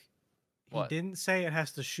 Nick, he What? didn't say it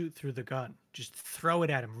has to shoot through the gun. Just throw it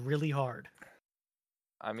at him really hard.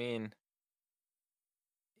 I mean,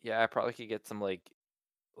 yeah, I probably could get some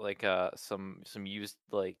some used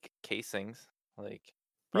like casings, like.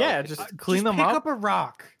 Yeah, probably could just clean them pick up. up a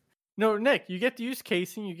rock. No, Nick, you get to use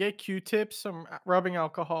casing, you get Q-tips, some rubbing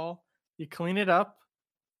alcohol, you clean it up.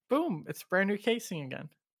 Boom, it's brand new casing again.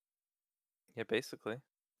 Yeah, basically.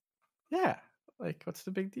 Yeah, like what's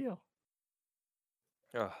the big deal?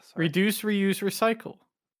 Oh, sorry. Reduce, reuse, recycle.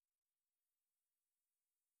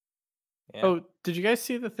 Yeah. Oh, did you guys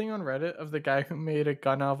see the thing on Reddit of the guy who made a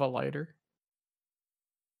gun out of a lighter?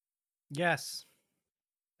 Yes.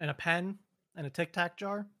 And a pen and a Tic Tac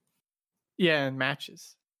jar. Yeah, and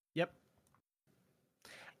matches. Yep.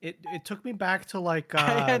 It took me back to like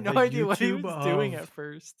I had no the idea what he YouTube was doing of- at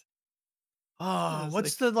first. Oh, was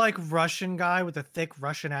what's the like Russian guy with a thick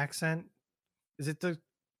Russian accent? Is it the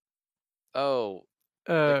Oh,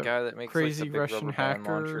 the Uh, guy that makes crazy like the big Russian rubber band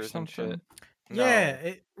hacker or launchers and something? shit. Yeah, No.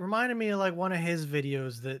 it reminded me of like one of his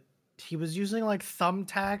videos that he was using like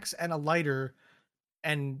thumbtacks and a lighter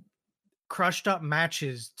and crushed up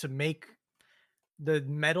matches to make the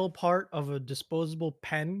metal part of a disposable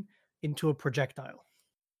pen into a projectile.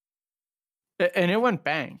 And it went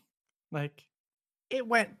bang. Like, It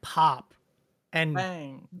went pop and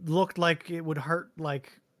bang. looked like it would hurt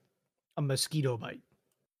like a mosquito bite.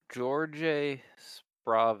 George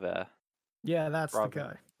Sprave. Yeah, that's the Bravo.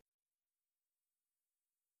 guy.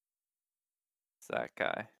 It's that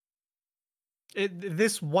guy.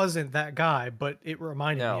 This wasn't that guy, but it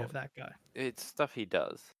reminded me No. of that guy. It's stuff he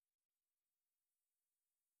does.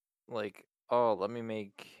 Like, oh, let me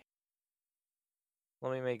make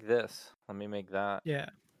this. Let me make that. Yeah.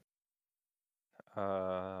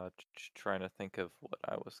 Trying to think of what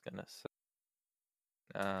I was gonna say.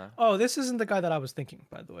 Oh, this isn't the guy that I was thinking,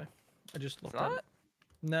 by the way. I just It's looked at not? it.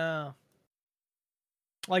 No.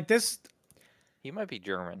 Like this He might be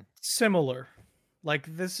German. similar. Like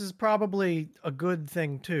this is probably a good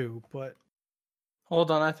thing too, but Hold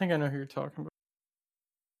on, I think I know who you're talking about.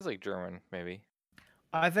 He's like German, maybe.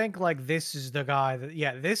 I think like this is the guy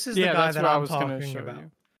that this is the Yeah, guy that's that what I I'm was gonna talking show about.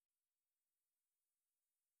 you.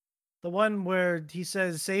 The one where he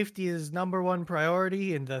says safety is number one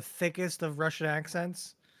priority in the thickest of Russian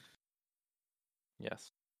accents.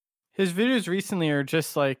 Yes. His videos recently are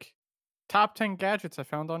just like top 10 gadgets I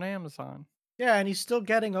found on Amazon. Yeah, and he's still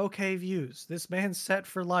getting okay views. This man's set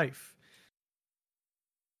for life.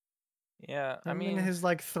 Yeah, I Him mean, and his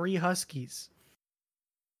like 3 huskies.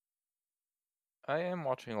 I am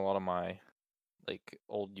watching a lot of my like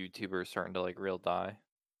old YouTubers starting to like real die.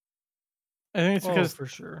 I think it's Oh, because for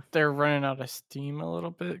sure. they're running out of steam a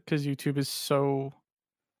little bit because YouTube is so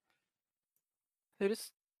They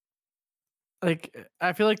just like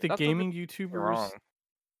I feel like the Not that gaming they're YouTubers wrong.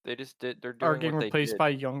 They're doing are what getting they replaced did. by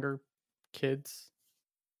younger kids.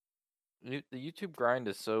 The YouTube grind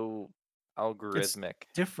is so algorithmic.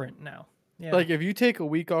 Different now. Yeah. Like if you take a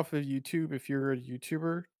week off of YouTube, if you're a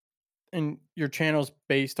YouTuber and your channel's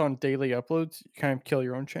based on daily uploads, you kind of kill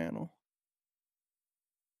your own channel.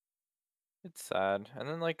 It's sad. And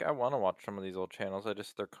then like I want to watch some of these old channels. I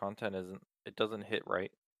just their content doesn't hit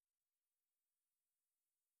right.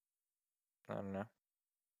 I don't know.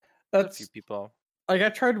 There's a few That's people. like I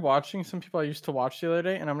tried watching some people I used to watch the other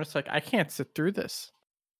day, and I'm just like, I can't sit through this.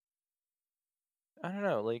 I don't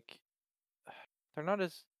know, like they're not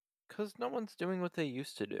as because no one's doing what they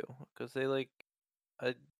used to do. Because they like,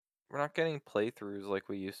 we're not getting playthroughs like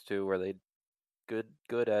we used to, where they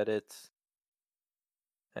good edits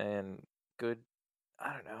and good.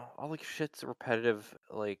 I don't know. All like shit's repetitive,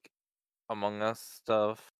 like Among Us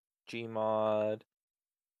stuff, Gmod,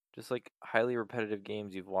 just like highly repetitive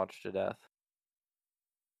games you've watched to death.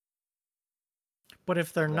 But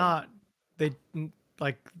if they're And then, not,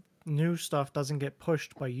 like new stuff doesn't get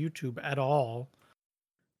pushed by YouTube at all,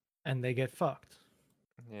 and they get fucked.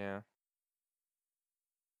 yeah.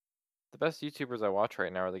 The best YouTubers I watch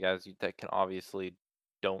right now are the guys that can obviously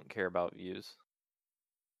don't care about views.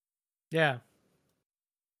 Yeah.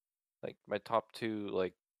 Like my top two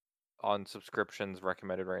like on subscriptions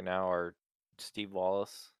recommended right now are Steve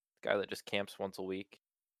Wallace, the guy that just camps once a week,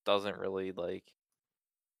 doesn't really like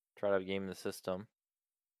try to game the system.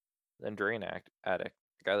 Then Addict,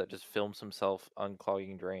 the guy that just films himself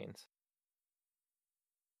unclogging drains.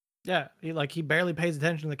 Yeah. He barely pays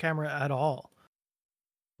attention to the camera at all.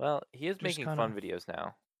 Well, he is Just making kinda- fun videos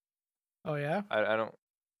now. Oh yeah. I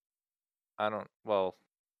don't. Well,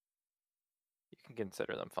 you can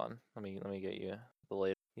consider them fun. Let me get you the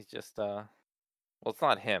latest. He's just well, it's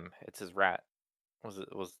not him. It's his rat.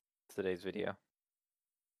 Was today's video?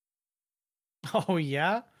 Oh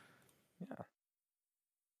yeah. Yeah,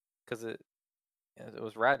 because it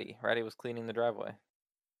was Ratty. Ratty was cleaning the driveway.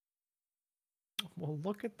 Well,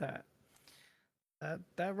 look at that.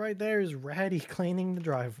 That right there is Ratty cleaning the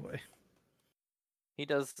driveway.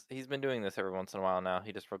 He's been doing this every once in a while now.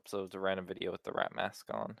 He just uploads a random video with the rat mask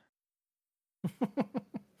on.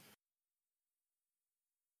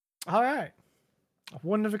 All right. I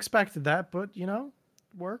wouldn't have expected that, but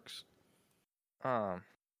works. Is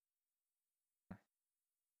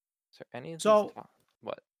there any of So- these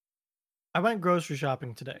what? I went grocery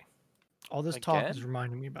shopping today. All this talk is Again?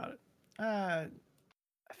 reminding me about it. I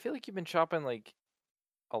feel like you've been shopping like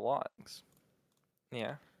a lot.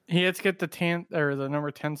 Yeah. He had to get the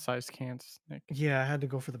number 10 size cans, Nick. Yeah, I had to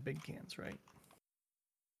go for the big cans, right?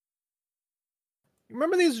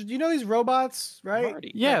 Remember these? You know these robots, right?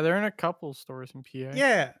 Marty. Yeah, they're in a couple stores in PA.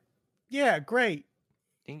 Yeah, yeah, great.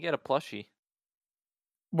 You can get a plushie.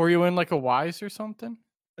 Were you in like a Wise or something?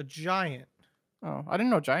 A giant. Oh, I didn't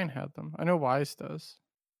know Giant had them. I know Wise does.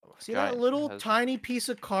 See that Giant little has- tiny piece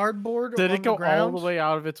of cardboard Did on it go the ground? all the way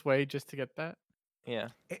out of its way just to get that? Yeah.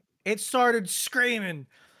 It started screaming,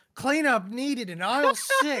 "Cleanup needed in aisle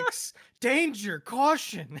 6. Danger,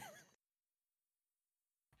 caution."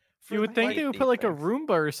 For You would think like they would these put like a things.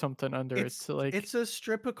 Roomba or something under it it's to like. it's a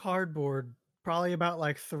strip of cardboard, probably about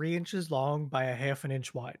like 3 inches long by a half an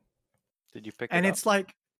inch wide, Did you pick and it up? it's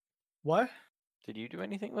like, what? Did you do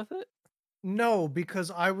anything with it? No, because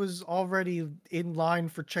I was already in line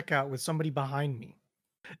for checkout with somebody behind me.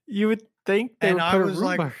 You would think they And would I put a was Roomba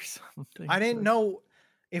like- or something. I didn't to- know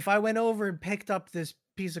if I went over and picked up this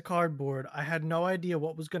piece of cardboard, I had no idea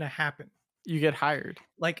what was going to happen. You get hired.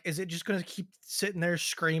 Like, is it just going to keep sitting there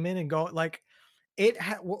screaming and go like it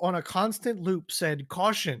on a constant loop said,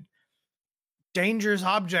 "Caution, dangerous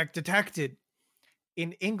object detected,"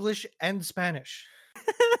 in English and Spanish.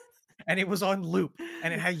 And it was on loop,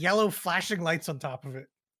 and it had yellow flashing lights on top of it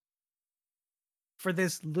for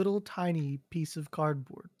this little tiny piece of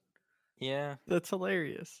cardboard. Yeah. That's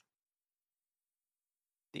hilarious.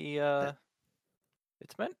 The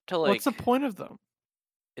it's meant to like What's the point of them?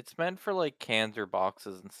 it's meant for like cans or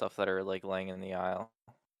boxes and stuff that are like laying in the aisle.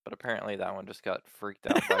 But apparently that one just got freaked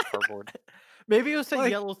out by cardboard. Maybe it was that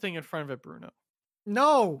Like- yellow thing in front of it, Bruno.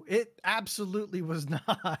 No, it absolutely was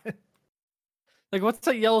not. Like, what's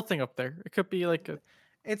that yellow thing up there? It could be like a.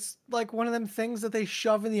 It's like one of them things that they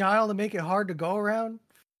shove in the aisle to make it hard to go around.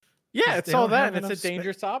 Yeah, 'Cause it's they all don't that, have and it's enough a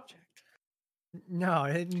dangerous object. No,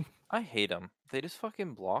 it, I hate them. They just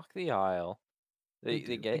fucking block the aisle. They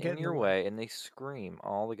They do. get in your way and they scream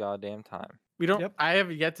all the goddamn time. We don't. Yep. I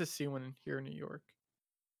have yet to see one here in New York.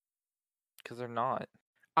 Because they're not.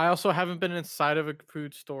 I also haven't been inside of a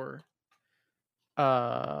food store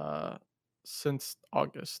since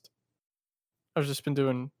August. I've just been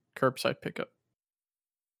doing curbside pickup.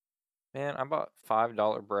 Man, I bought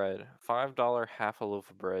 $5 bread. $5 half a loaf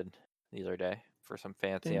of bread the other day for some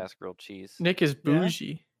fancy Damn. ass grilled cheese. Nick is Yeah?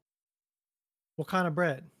 bougie. What kind of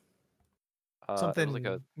bread? It was like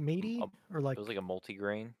Something meaty or it like? was like a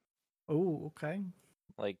multigrain. Oh, okay.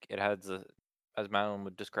 Like it has as Madeline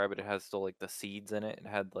would describe it, it has still like the seeds in it. It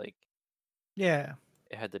had like Yeah,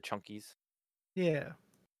 it had the chunkies. yeah.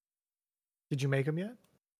 Did you make them yet?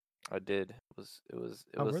 I did. It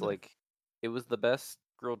How were was they? like it was the best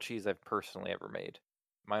grilled cheese I've personally ever made.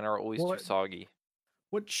 Mine are always too What soggy.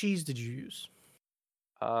 what cheese did you use?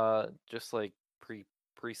 Just like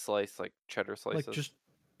pre-sliced like cheddar Like slices. just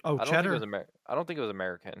I don't think it was cheddar. I don't think it was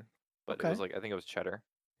American, but it was Okay. like I think it was cheddar.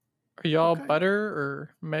 Are y'all Okay. butter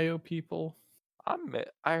or mayo people?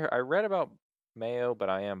 I read about mayo, but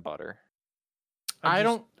I am butter. I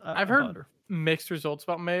don't. I've heard butter. mixed results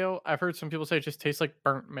about mayo. I've heard some people say it just tastes like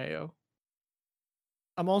burnt mayo.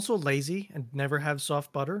 I'm also lazy and never have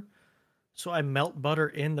soft butter. So I melt butter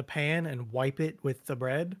in the pan and wipe it with the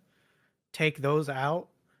bread. Take those out,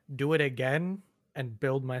 do it again, and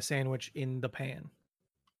build my sandwich in the pan.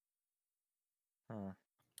 Hmm.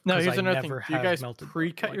 Now, 'Cause here's I another thing. never Do you have guys melted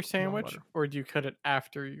pre-cut your like warm sandwich, butter. or do you cut it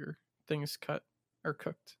after your thing's cut or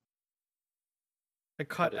cooked? I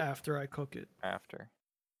cut it. after I cook it. After.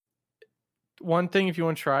 One thing, if you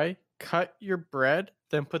want to try, cut your bread,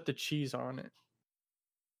 then put the cheese on it.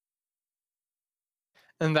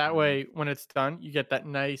 And that Mm. way, when it's done, you get that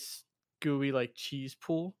nice, gooey, like cheese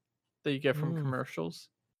pool that you get from Mm. commercials.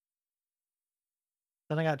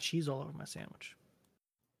 Then I got cheese all over my sandwich.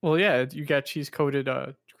 Well, yeah, you got cheese coated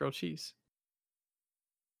grilled cheese.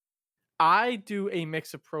 I do a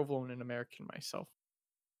mix of provolone and American myself.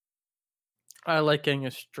 I like getting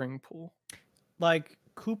a string pull. Like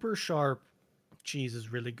Cooper Sharp cheese is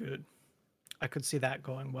really good. I could see that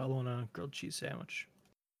going well on a grilled cheese sandwich.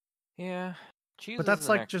 Yeah, cheese But is that's the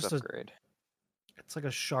like next just upgrade. it's like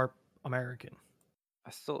a sharp American.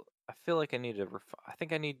 I feel like I need to I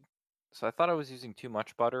think I need so I thought I was using too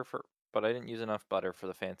much butter but I didn't use enough butter for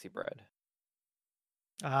the fancy bread.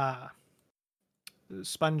 Ah,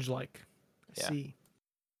 sponge like. Yeah. See.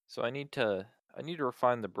 So I need to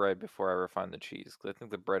refine the bread before I refine the cheese because I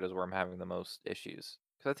think the bread is where I'm having the most issues.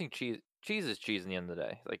 Because I think cheese is cheese in the end of the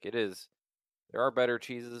day. Like it is. There are better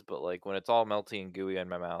cheeses, but like when it's all melty and gooey in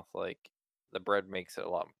my mouth, like the bread makes it a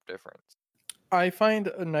lot different. I find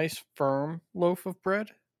a nice firm loaf of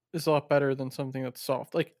bread is a lot better than something that's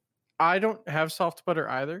soft. Like I don't have soft butter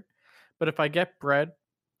either, but if I get bread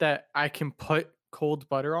that I can put cold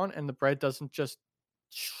butter on and the bread doesn't just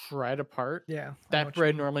shred apart, Yeah. I know that what you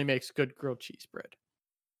bread mean. normally makes good grilled cheese bread.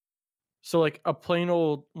 So like a plain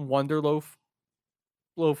old Wonder loaf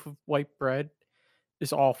of white bread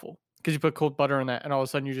is awful because you put cold butter on that and all of a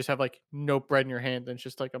sudden you just have like no bread in your hand and it's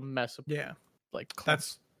just like a mess of Yeah. like clumps.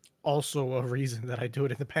 That's also a reason that I do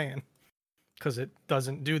it in the pan. Because it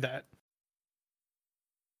doesn't do that.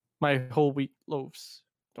 My whole wheat loaves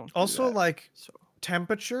don't do Also, that, like so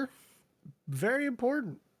temperature, very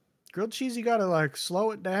important. Grilled cheese, you gotta like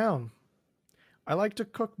slow it down. I like to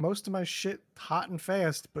cook most of my shit hot and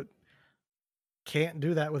fast, but can't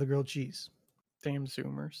do that with a grilled cheese. damn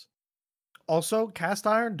Zoomers. Also, cast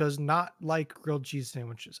iron does not like grilled cheese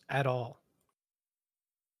sandwiches at all.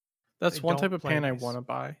 That's They one type don't of play pan I nice. want to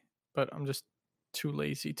buy, but I'm just too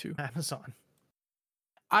lazy to. Amazon.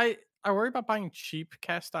 I worry about buying cheap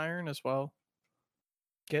cast iron as well.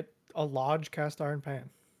 Get a Lodge cast iron pan.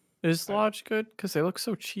 Is Lodge good? Because they look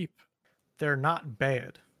so cheap. They're not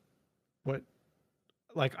bad. But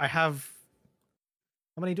like I have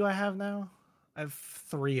how many do I have now? I have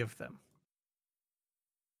 3 of them.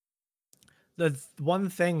 The one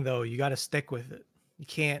thing though, you got to stick with it. You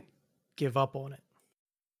can't give up on it.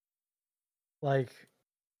 Like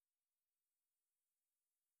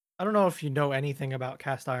I don't know if you know anything about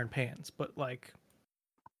cast iron pans, but like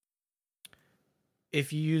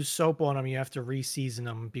if you use soap on them, you have to re-season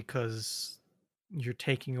them because you're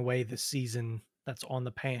taking away the season that's on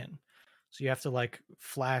the pan. So you have to like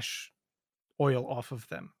flash oil off of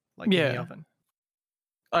them like in the Yeah. oven.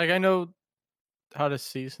 Like I know how to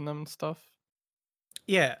season them and stuff.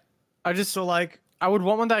 Yeah. I just So like I would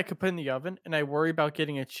want one that I could put in the oven, and I worry about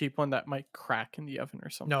getting a cheap one that might crack in the oven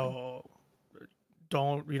or something. no,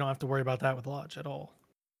 you don't have to worry about that with Lodge at all.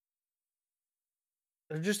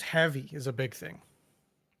 They're just heavy is a big thing.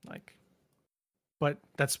 Like but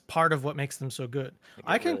that's part of what makes them so good. They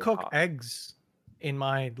I get can really cook hot. eggs in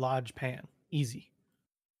my Lodge pan easy.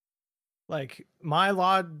 Like my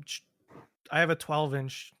Lodge I have a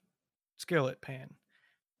 12-inch skillet pan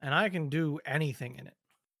and I can do anything in it.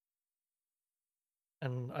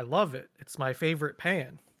 And I love it. It's my favorite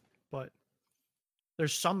pan, but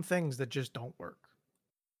there's some things that just don't work.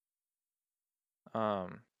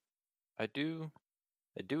 I do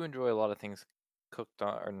enjoy a lot of things cooked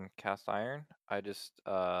on cast iron. I just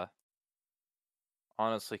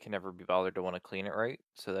honestly can never be bothered to want to clean it right,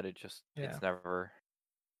 so that Yeah. it's never,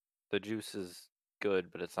 the juice is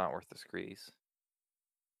good, but it's not worth the squeeze.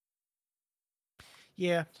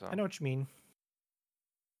 Yeah, So I know what you mean.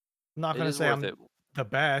 I'm not it gonna is say worth I'm it. the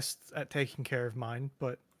best at taking care of mine,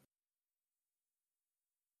 but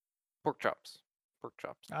Pork chops. Pork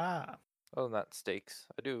chops. ah, Other than that, steaks.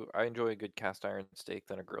 I enjoy a good cast iron steak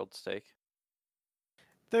than a grilled steak.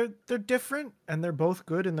 they're different and they're both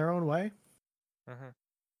good in their own way. Mm-hmm.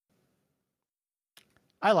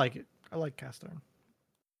 I like it. I like cast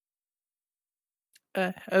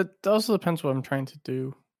iron. It also depends what I'm trying to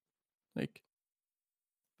do. Like,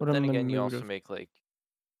 what Then I'm in again, the you mood also of. make like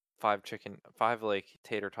 5 like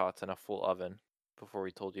tater tots in a full oven before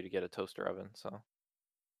we told you to get a toaster oven. So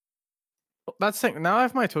That's the thing. Now I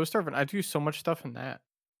have my toaster oven. I do so much stuff in that.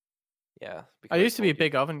 yeah, I because used to be a told you.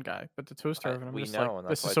 big oven guy, but the toaster oven, I'm We just know, like, and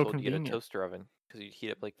that's this why is I so told you to get a convenient. toaster oven, because you'd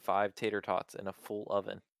heat up like 5 tater tots in a full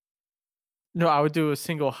oven. No, I would do a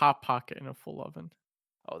single hot pocket in a full oven.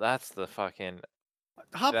 Oh, that's the fucking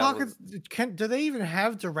Hot that pockets was do they even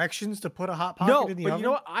have directions to put a hot pocket No, in the but oven? you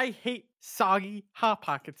know what? I hate soggy hot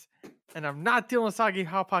pockets, and I'm not dealing with soggy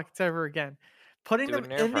hot pockets ever again. Putting Do it them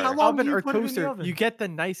in air in the fryer. How long oven do you or put it in the toaster, oven? you get the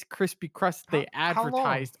nice crispy crust they How long?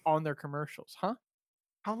 advertised on their commercials, huh?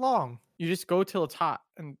 How long? You just go till it's hot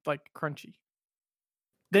and like crunchy.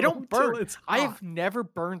 They Go don't till burn. it's I hot. have never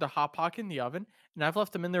burned a hot pocket in the oven, and I've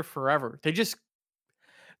left them in there forever. They just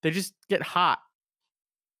get hot.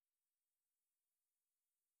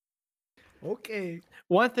 Okay.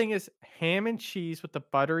 One thing is ham and cheese with the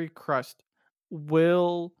buttery crust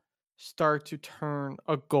will start to turn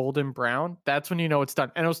a golden brown. That's when you know it's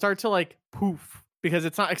done. And it'll start to like poof because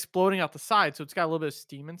it's not exploding out the side. So it's got a little bit of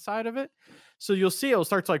steam inside of it. So you'll see it'll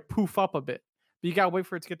start to like poof up a bit. But you gotta wait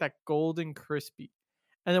for it to get that golden crispy.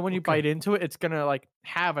 And then when you Okay. bite into it, it's gonna like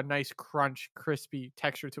have a nice crunch, crispy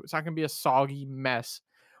texture to it. It's not gonna be a soggy mess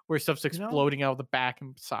where stuff's You know- exploding out of the back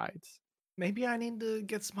and sides. Maybe I need to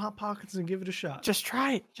get some hot pockets and give it a shot. Just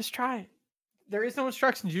try it. Just try it. There is no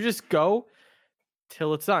instructions. You just go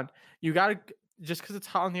till it's done. You gotta just because it's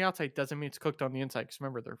hot on the outside doesn't mean it's cooked on the inside. Because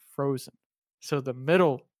remember, they're frozen, so the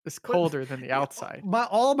middle is But- colder than the Yeah, outside.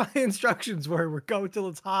 all my instructions were go till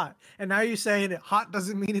it's hot, and now you're saying it hot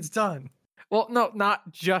doesn't mean it's done. Well, no, not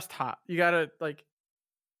just hot. You gotta like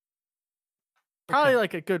probably Okay.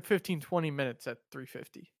 like a good 15-20 minutes at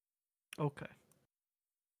 350. Okay.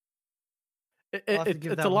 It, I'll have to it,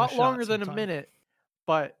 give it's that a one a lot shot longer than a sometime. minute,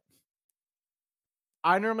 but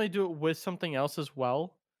I normally do it with something else as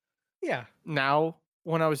well. Yeah. Now,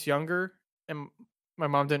 when I was younger and my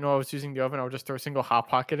mom didn't know I was using the oven, I would just throw a single hot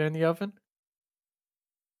pocket in the oven.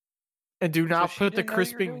 And do So not she put the didn't know you were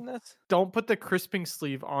doing crisping. this? Don't put the crisping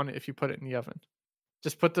sleeve on it if you put it in the oven.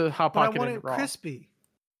 Just put the hot But I pocket want in it raw. crispy.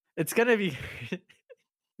 It's gonna be,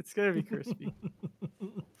 it's gonna be crispy.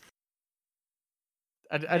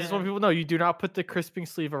 I just want Man. people to know you do not put the crisping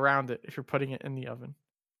sleeve around it if you're putting it in the oven.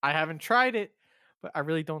 I haven't tried it, but I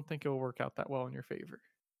really don't think it will work out that well in your favor.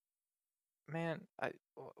 Man,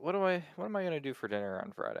 what am I gonna do for dinner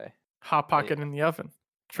on Friday? Hot pocket in the oven.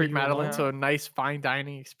 Treat you Madeline alone? to a nice fine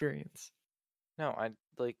dining experience. No, I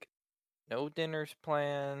like no dinners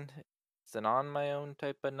planned. It's an on my own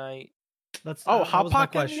type of night. That's Oh, that hot was my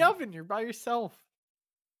pocket in the question. oven. You're by yourself.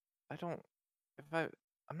 I don't.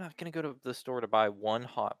 I'm not gonna go to the store to buy one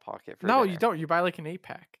hot pocket for No, dinner. you don't. You buy like an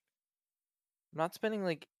 8-pack. I'm not spending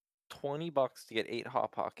like $20 to get 8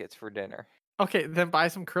 hot pockets for dinner. Okay, then buy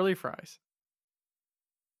some curly fries.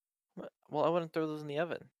 Well, I wouldn't throw those in the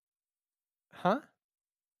oven. Huh?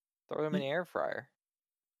 Throw them in the air fryer.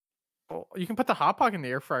 Well, you can put the hot pocket in the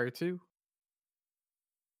air fryer too.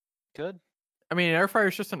 Good. I mean, an air fryer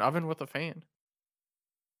is just an oven with a fan.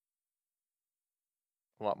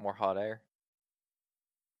 A lot more hot air.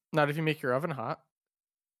 Not if you make your oven hot.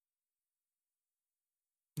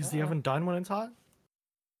 Is the oven done when it's hot?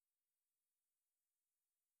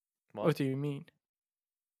 What do you mean?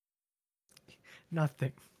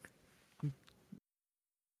 Nothing.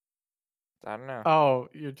 I don't know. Oh,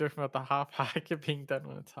 you're talking about the hot pocket being done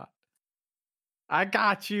when it's hot. I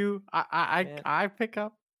got you. I pick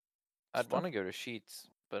up. I'd stuff. want to go to Sheets,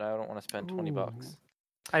 but I don't want to spend $20. Ooh.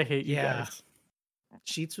 I hate you Yeah. guys.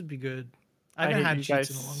 Sheets would be good. I I haven't hate had you sheets guys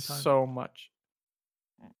in a long time. so much.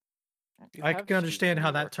 You I have can Sheetz understand in how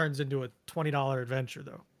New that York. turns into a $20 adventure,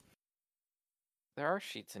 though. There are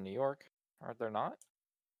Sheets in New York, are there not?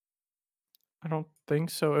 I don't think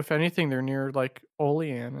so. If anything, they're near like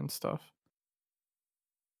Olean and stuff.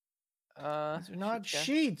 These are not Sheetz guy.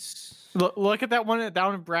 sheets. Look at that one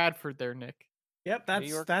down in Bradford there, Nick. Yep, that's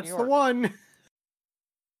York, that's New the York. one.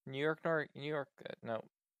 New York, New York. No,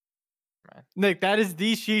 man. Nick, that is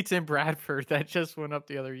the Sheets in Bradford that just went up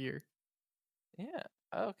the other year. Yeah.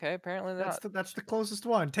 Okay. Apparently not. That's the closest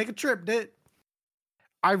one. Take a trip, Dit.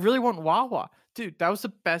 I really want Wawa. Dude, that was the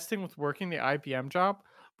best thing with working the IBM job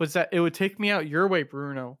was that it would take me out your way,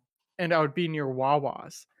 Bruno, and I would be near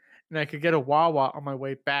Wawa's. And I could get a Wawa on my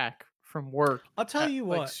way back from work. I'll tell at, you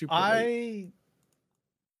like, what. super late.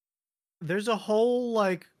 There's a whole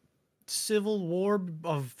like civil war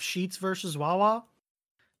of Sheets versus Wawa.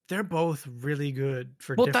 They're both really good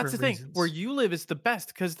for Well, different that's the thing. reasons. Where you live is the best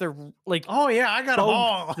because they're like, Oh yeah, I got them both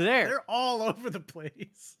all there. They're all over the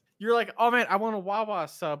place. You're like, oh man, I want a Wawa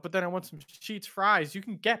sub, but then I want some Sheets fries. You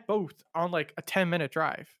can get both on like a 10-minute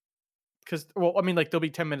drive. Because, well, I mean, like they'll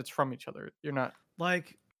be 10 minutes from each other. You're not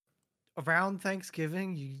Like around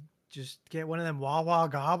Thanksgiving, you just get one of them Wawa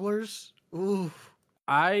gobblers. Ooh,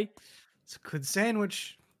 it's a good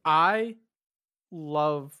sandwich. I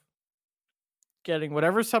love getting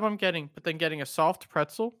whatever sub I'm getting, but then getting a soft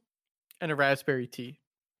pretzel and a raspberry tea.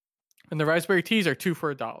 And the raspberry teas are 2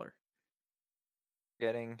 for $1.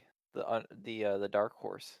 Getting the dark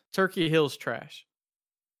horse. Turkey Hill's trash.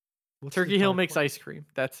 What's the Turkey Hill dark makes horse? ice cream.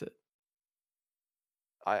 That's it.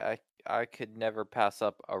 I could never pass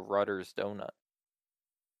up a Rutter's donut.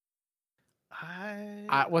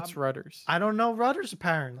 What's Rutter's? I don't know Rudders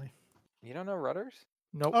apparently. You don't know Rutter's?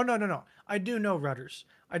 Nope. Oh no. I do know Rudders.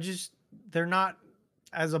 They're not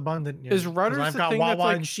as abundant yet. Is 'cause Rutter's I've the got thing Wawa that's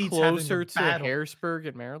like and Sheetz having a closer to battle. Harrisburg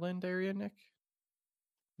and Maryland area, Nick?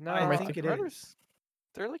 No, I think it Rutter's. is.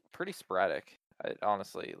 They're like pretty sporadic.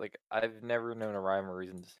 Honestly, like I've never known a rhyme or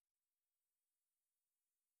reason.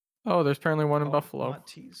 Oh, there's apparently one in Oh, Buffalo. not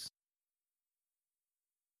teas.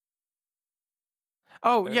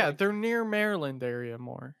 Oh, They're yeah, like- they're near Maryland area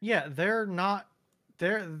more. Yeah, they're not.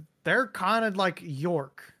 They're kind of like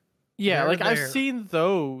York. Yeah, They're like I've there. seen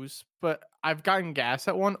those, but I've gotten gas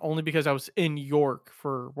at one only because I was in York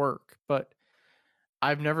for work, but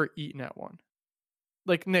I've never eaten at one.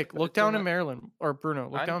 Like Nick, But look it's in down in the- Maryland, or Bruno,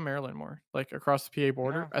 look I'm- down in Maryland more, like across the PA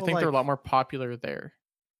border. No. I Well, think they're a lot like- more popular there.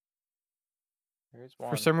 There's one.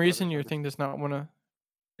 For some reason, Rutter's your Rutter's. thing does not want to.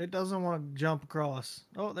 It doesn't want to jump across.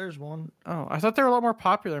 Oh, there's one. Oh, I thought they were a lot more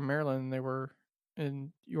popular in Maryland than they were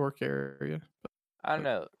in York area. I don't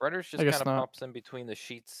know. Rutter's just guess kind of not. pops in between the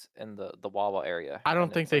Sheets and the Wawa area. I don't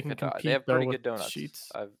and think it's they like can a dot. compete They have though pretty with good donuts.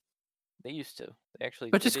 Sheets. They used to. They actually.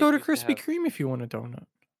 But they just did go to used Krispy have- Kreme if you want a donut.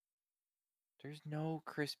 There's no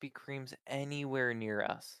Krispy Kremes anywhere near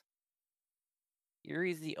us.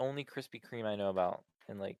 Erie's the only Krispy Kreme I know about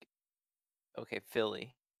in like, okay,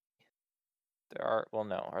 Philly. There are, well,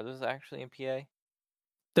 no, are those actually in PA?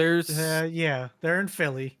 There's Yeah, they're in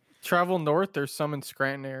Philly. travel north. There's some in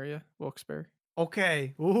Scranton area, Wilkes-Barre.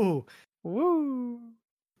 Okay. Ooh, Woo!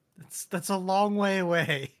 that's a long way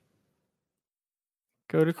away.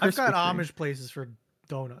 Go to Krispy I've got Kreme. Amish places for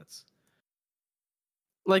donuts.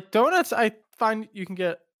 Like donuts, I find you can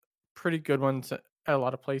get pretty good ones at a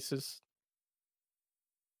lot of places.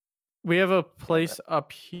 We have a place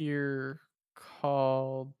up here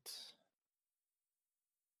called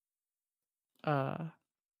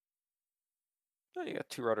Oh, you got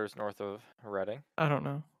two Rudders north of Reading, I don't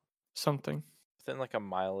know, something. within like a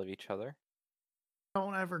mile of each other.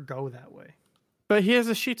 Don't ever go that way. But he has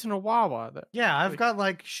a Sheets and a Wawa that Yeah, I've Like- got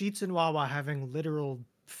like Sheets and Wawa having literal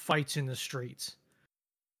fights in the streets.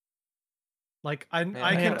 Like I Man,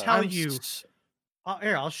 can Man, tell I'm you. s-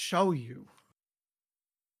 Here, I'll show you.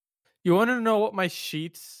 You want to know what my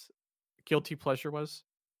Sheets guilty pleasure was?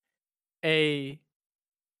 A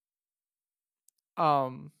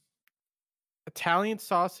Italian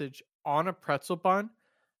sausage on a pretzel bun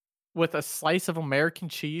with a slice of American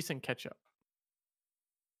cheese and ketchup.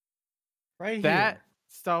 Right here. That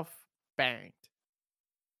stuff banged.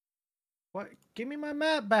 What? Give me my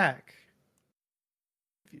map back.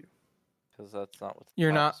 Because that's not what the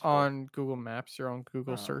You're map not is for. on Google Maps, you're on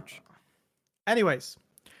Google search. Anyways,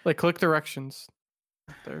 Like click directions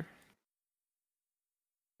there.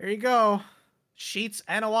 here you go. Sheets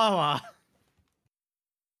and a Wawa.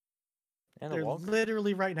 And a They're Walgreens.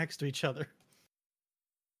 literally right next to each other.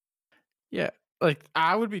 Yeah. Like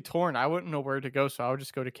I would be torn. I wouldn't know where to go, so I would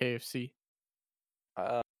just go to KFC.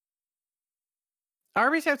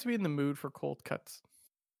 Arby's have to be in the mood for cold cuts.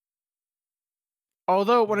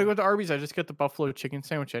 Although when I Yeah. go to Arby's, I just get the buffalo chicken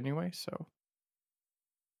sandwich anyway. So,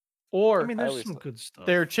 or I mean, I there's always some li- good stuff.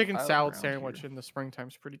 their chicken I salad around sandwich here. in the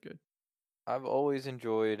springtime's pretty good. I've always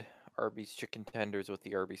enjoyed Arby's chicken tenders with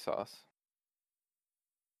the Arby's sauce.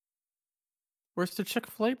 Where's the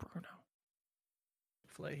Chick-fil-A, Bruno?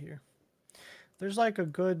 Flay here. There's like a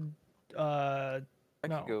good I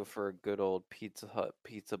No. could go for a good old Pizza Hut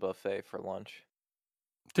pizza buffet for lunch.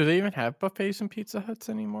 Do they even have buffets in Pizza Huts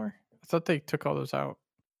anymore? I thought they took all those out.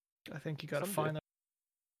 I think you gotta Some do. find that.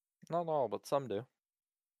 Not all, but some do.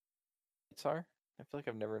 Sorry, I feel like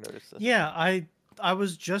I've never noticed this. Yeah, I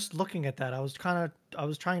was just looking at that. I was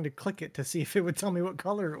trying to click it to see if it would tell me what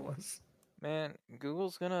color it was. Man,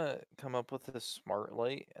 Google's gonna come up with this smart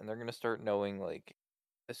light, and they're gonna start knowing, like,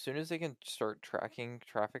 as soon as they can start tracking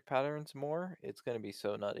traffic patterns more, it's gonna be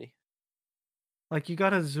so nutty. Like you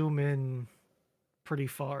gotta zoom in pretty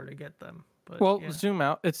far to get them. But Well, yeah. zoom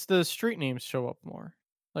out. It's the street names show up more.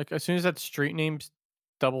 Like as soon as that street names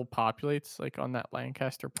double populates, like on that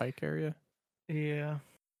Lancaster Pike area. Yeah.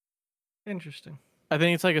 Interesting. I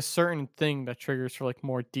think it's like a certain thing that triggers for like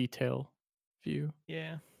more detail view.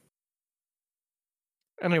 Yeah.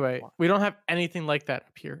 Anyway, Wha- we don't have anything like that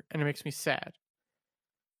up here, and it makes me sad.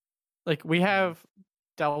 Like we have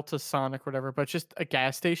Delta Sonic, whatever, but just a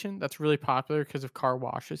gas station that's really popular because of car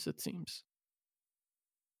washes. It seems.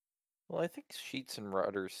 Well, I think Sheets and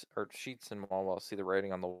Rudders, or Sheets and Wawa see the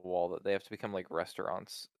writing on the wall that they have to become like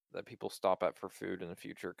restaurants that people stop at for food in the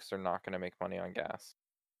future because they're not gonna make money on gas.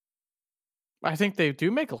 I think they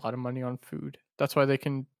do make a lot of money on food. That's why they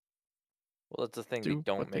can. Well, that's the thing, they Do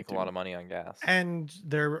don't what they make a lot do. of money on gas. And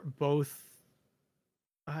they're both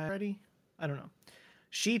ready. I don't know.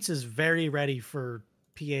 Sheets is very ready for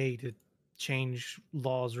PA to change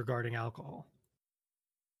laws regarding alcohol.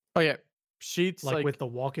 Oh yeah, Sheets Like like with the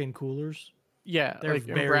walk-in coolers. yeah, They're like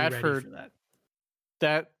in very ready Bradford, for that.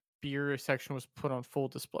 that beer section was put on full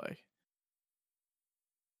display.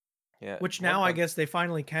 Yeah. Which one now I time- guess they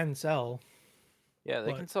finally can sell. Yeah,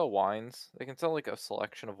 they but- can sell wines. They can sell like a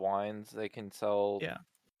selection of wines. They can sell Yeah.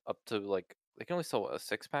 up to like they can only sell a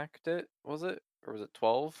 6-pack. Was it, or was it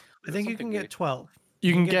 12? I think you can get 12.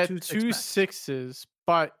 You can get get two two six-packs. 6s,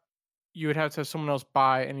 but you would have to have someone else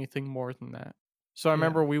buy anything more than that. So I Yeah.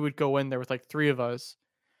 remember we would go in there with like 3 of us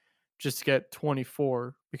just to get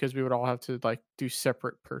 24 because we would all have to like do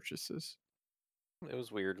separate purchases. It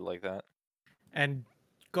was weird like that. And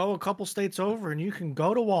go a couple states over and you can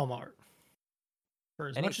go to Walmart for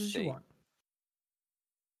as Any much as state. you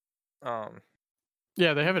want.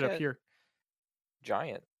 Yeah, they have it up get- here.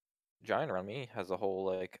 Giant around me has a whole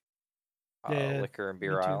like Yeah, liquor and me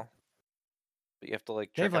beer too. aisle. But you have to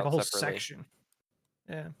like They check have like out a whole separately, section.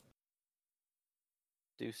 Yeah.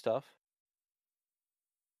 do stuff.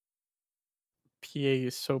 PA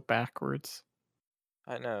is so backwards.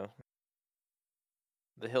 I know.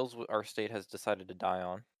 The hills our state has decided to die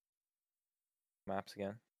on. Maps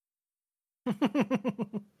again.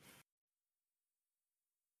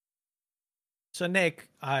 So Nick,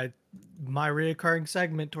 my reoccurring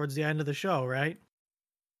segment towards the end of the show, right?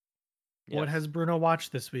 What Yes. has Bruno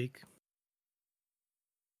watched this week?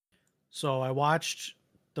 So I watched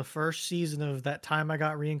the first season of That Time I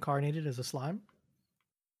Got Reincarnated as a Slime.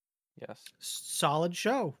 Yes. Solid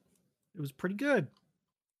show. It was pretty good.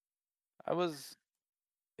 It was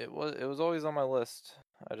always on my list.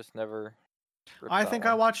 I just never gripped I that think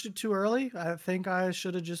I one. watched it too early. I think I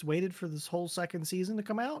should have just waited for this whole second season to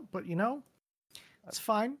come out, but you know, it's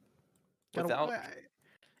fine. Without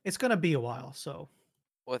It's gonna be a while, so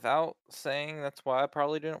without saying that's why I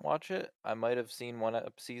probably didn't watch it. I might have seen one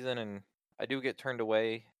season, and I do get turned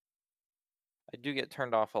away. I do get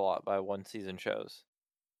turned off a lot by one season shows.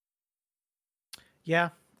 yeah,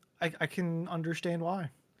 I can understand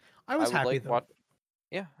why. I was would happy like though.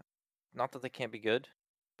 Yeah, not that they can't be good,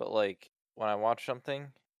 but like when I watch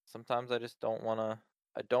something, sometimes I just don't want to.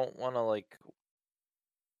 I don't want to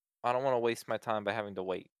waste my time by having to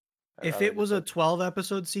wait. I'd If rather it was just, a 12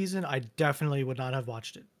 episode season, I definitely would not have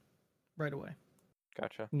watched it right away.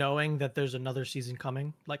 Gotcha. Knowing that there's another season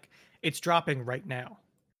coming, like it's dropping right now,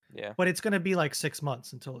 Yeah. but it's gonna be like 6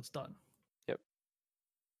 months until it's done. Yep.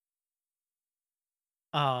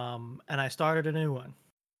 And I started a new one.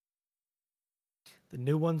 The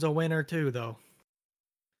new one's a winner too, though.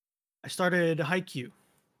 I started Haikyuu,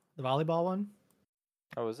 the volleyball one.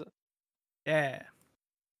 Oh, is it? Yeah,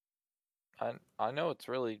 I know it's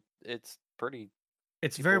pretty.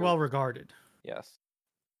 it's very People- well regarded, Yes.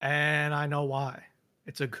 and I know why.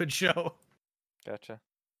 It's a good show, Gotcha.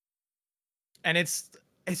 and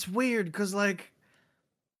it's weird because like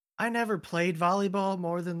I never played volleyball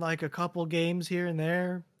more than like a couple games here and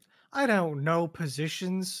there. I don't know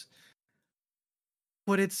positions,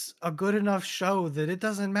 but it's a good enough show that it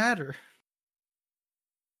doesn't matter.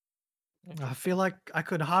 I feel like I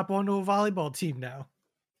could hop onto a volleyball team now.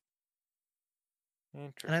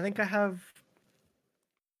 And I think I have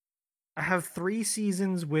 3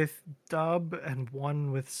 seasons with dub and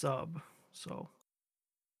 1 with sub. So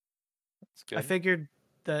It's good. I figured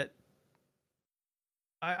that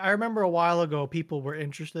I remember a while ago people were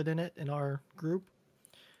interested in it in our group,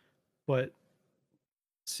 but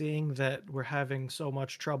seeing that we're having so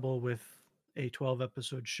much trouble with a 12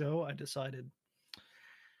 episode show, I decided,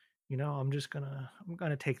 I'm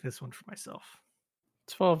gonna take this one for myself.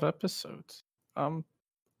 12 episodes. I don't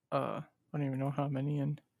even know how many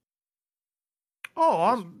in.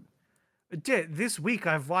 Oh, this week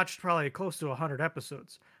I've watched probably close to 100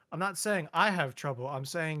 episodes. I'm not saying I have trouble. I'm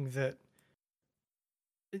saying that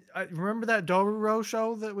I remember that Dororo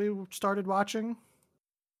show that we started watching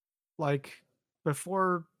like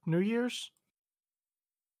before New Year's.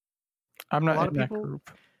 I'm A not lot in of that people.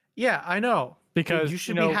 group Yeah, I know. Dude, because you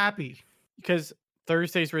should be happy. because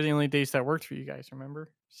Thursdays were the only days that worked for you guys. Remember?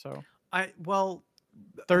 So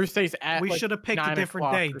Thursdays at we like should have picked a 9 different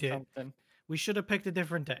o'clock day, or Dit. something. We should have picked a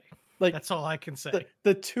different day. Like that's all I can say.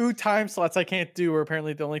 The 2 time slots I can't do were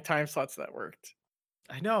apparently the only time slots that worked.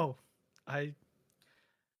 I know.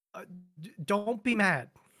 Don't be mad.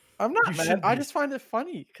 I'm not mad. I just find it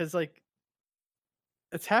funny because like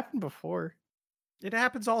it's happened before. It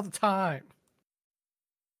happens all the time.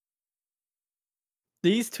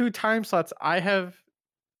 These 2 time slots I have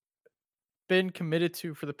been committed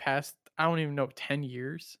to for the past, I don't even know, 10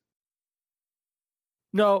 years.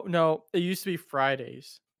 No, it used to be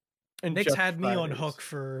Fridays. And Nick's had me on hook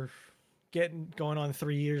for going on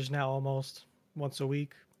 3 years now, almost once a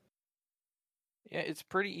week. Yeah, it's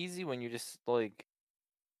pretty easy when you just like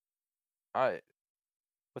it's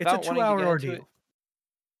a 2-hour ordeal.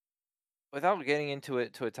 Without getting into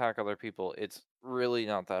it to attack other people, it's really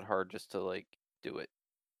not that hard just to like do it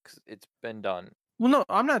because it's been done. Well, no,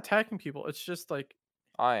 I'm not attacking people. It's just like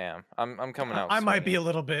I am. I'm coming out. I might be swinging. a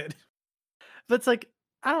little bit, but it's like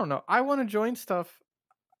I don't know. I want to join stuff.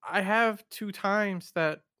 I have 2 times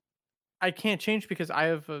that I can't change because I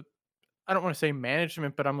have I don't want to say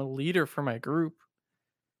management, but I'm a leader for my group.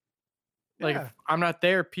 Like if I'm not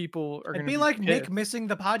there, people are going to be like pissed. Nick missing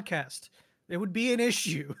the podcast. It would be an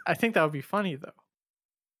issue. I think that would be funny though.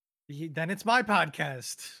 Then it's my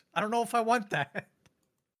podcast. I don't know if I want that.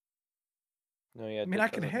 No, yeah. I mean, I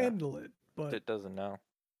can handle it, but it doesn't know.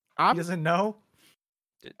 He doesn't know.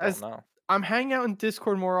 It doesn't know. I'm hanging out in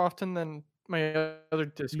Discord more often than my other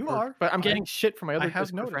Discord. You are, but I'm getting shit from my other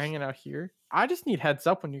Discord noticed. for hanging out here. I just need heads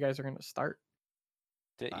up when you guys are going to start.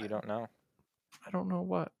 You don't know. I don't know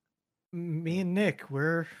what. Me and Nick,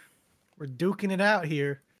 we're duking it out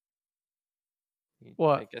here.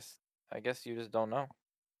 What? I guess you just don't know.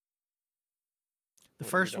 The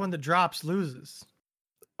first one that drops loses.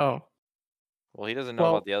 Oh. Well, he doesn't know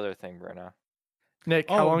about the other thing, Bruno. Nick,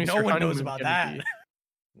 how long is your honeymoon? No one knows about that. Be?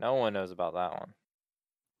 No one knows about that one.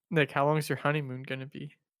 Nick, how long is your honeymoon gonna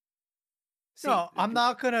be? No, I'm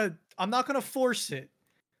not gonna force it.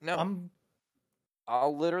 No.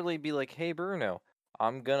 I'll literally be like, "Hey, Bruno,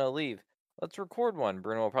 I'm gonna leave. Let's record one."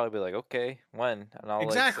 Bruno will probably be like, "Okay, when?" And I'll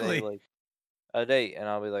like say like a date, and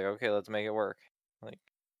I'll be like, "Okay, let's make it work." Like,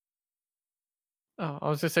 oh, I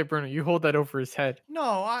was gonna say, Bruno, you hold that over his head.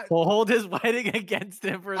 No, we'll hold his wedding against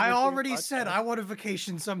him. I already said I want a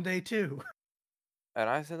vacation someday too. And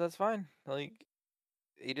I said that's fine. Like,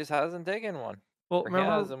 he just hasn't taken one. Well,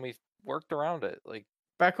 remember, and we've worked around it. Like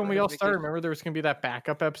back when we all started, remember there was gonna be that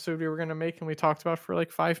backup episode we were gonna make, and we talked about for like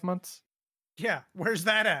 5 months. Yeah, where's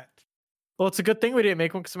that at? Well, it's a good thing we didn't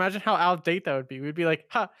make one because imagine how out of date that would be. We'd be like,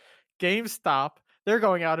 "Ha, GameStop, they're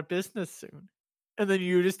going out of business soon," and then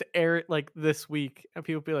you just air it like this week, and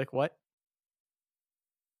people would be like, "What?"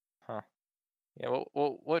 Huh? Yeah.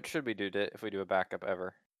 Well, what should we do if we do a backup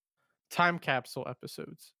ever? Time capsule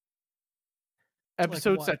episodes.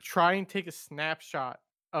 Episodes that try and take a snapshot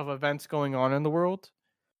of events going on in the world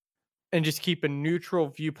and just keep a neutral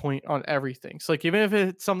viewpoint on everything. So like even if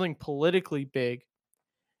it's something politically big,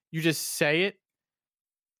 you just say it.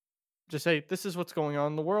 Just say, this is what's going on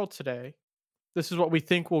in the world today. This is what we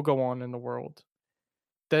think will go on in the world.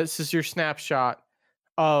 This is your snapshot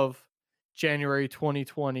of January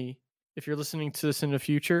 2020. If you're listening to this in the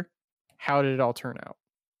future, how did it all turn out?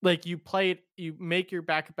 Like you make your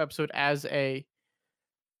backup episode as a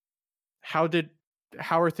how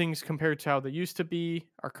are things compared to how they used to be,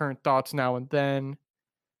 our current thoughts now and then.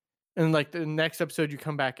 And like the next episode you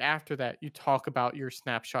come back after that, you talk about your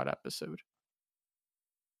snapshot episode.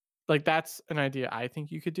 Like that's an idea I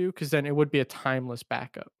think you could do because then it would be a timeless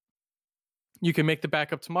backup. You can make the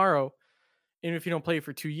backup tomorrow, and if you don't play it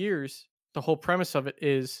for 2 years, the whole premise of it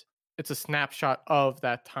is it's a snapshot of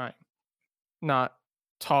that time, not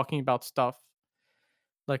talking about stuff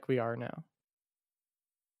like we are now.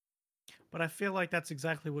 But I feel like that's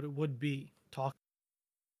exactly what it would be. Talk.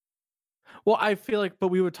 Well, I feel like, but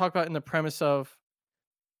we would talk about in the premise of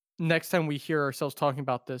next time we hear ourselves talking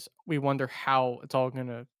about this, we wonder how it's all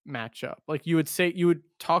gonna match up. Like you would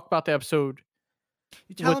talk about the episode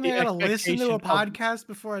You with telling me the I gotta listen to a expectation of podcast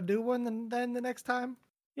before I do one, and then the next time?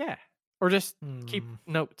 yeah, or just keep Hmm.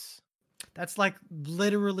 notes, That's like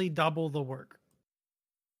literally double the work.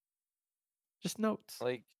 just notes.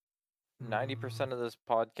 Like 90% of this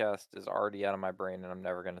podcast is already out of my brain, and I'm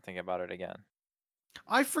never gonna think about it again.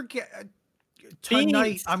 I forget tonight.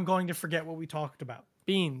 Beans! I'm going to forget what we talked about.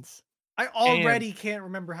 Beans, I already can't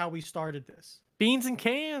remember how we started this. beans and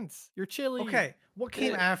cans. You're chilly. Okay, what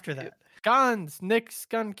came It- after that? Guns, Nick's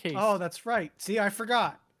gun case. Oh, that's right. See, I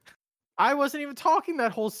forgot. I wasn't even talking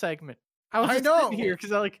that whole segment. I was I just sitting know. here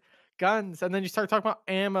because I like guns, and then you start talking about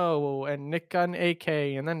ammo and Nick gun AK,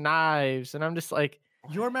 and then knives, and I'm just like,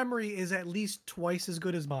 Your memory is at least twice as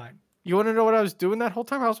good as mine. you want to know what I was doing that whole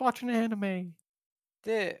time? I was watching anime.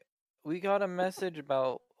 We got a message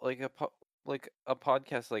about like a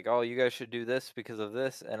podcast, like, oh, you guys should do this because of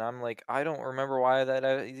this, and I'm like, I don't remember why that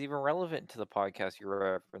is even relevant to the podcast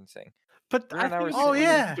you're referencing. But Brent I and I think were we Oh, should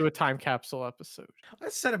yeah. do a time capsule episode. I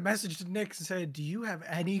sent a message to Nick and said, "Do you have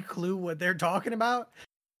any clue what they're talking about?"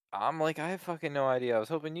 I'm like, I have fucking no idea. I was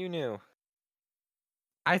hoping you knew.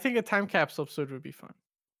 I think a time capsule episode would be fun,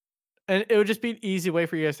 and it would just be an easy way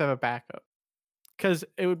for you guys to have a backup, because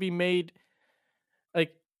it would be made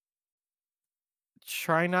like.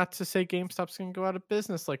 Try not to say GameStop's gonna go out of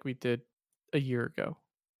business like we did a year ago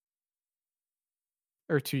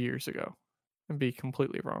or 2 years ago, and be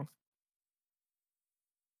completely wrong.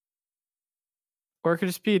 Or it could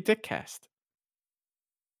just be a dick cast.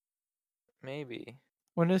 Maybe.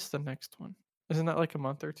 When is the next one? Isn't that like a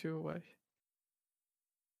month or two away?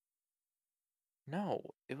 No,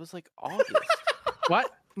 it was like August. What?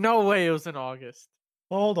 No way, it was in August.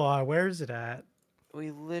 Hold on, where's it at?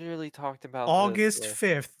 We literally talked about August this,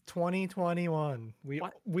 5th, 2021.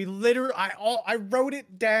 What? We literally I wrote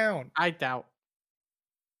it down. I doubt.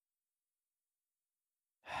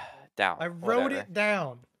 Down. I wrote whatever. it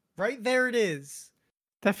down. Right there it is.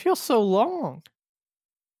 That feels so long.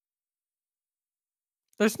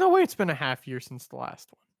 There's no way it's been a half year since the last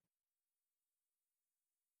one.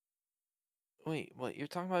 Wait, what? You're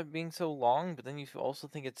talking about it being so long, but then you also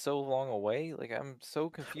think it's so long away? Like, I'm so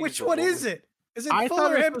confused. Which of one what is we- it? Is it I full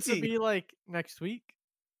thought or it was supposed to empty? be like next week.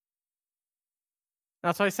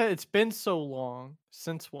 That's why I said it's been so long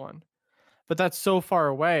since one. But that's so far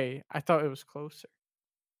away. I thought it was closer.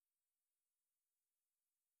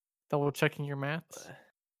 Double checking your maths.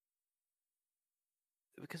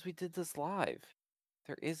 Because we did this live.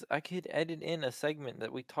 I could edit in a segment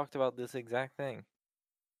that we talked about this exact thing.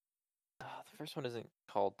 The first one isn't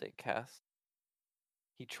called Dickcast.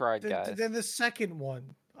 He tried, guys. Then the second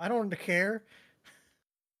one. I don't care.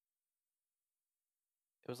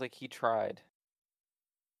 It was like he tried.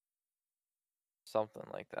 Something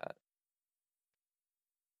like that.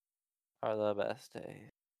 Are the best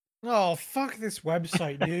days. Oh, fuck this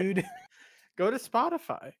website, dude. Go to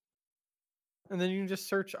Spotify. And then you can just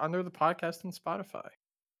search under the podcast on Spotify.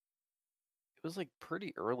 It was like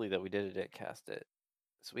pretty early that we did it cast it.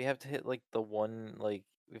 So we have to hit like we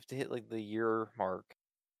have to hit like the year mark.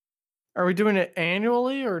 Are we doing it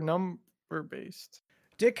annually or number based?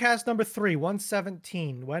 Dickcast number 3,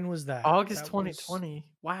 117. When was that? August That was 2020.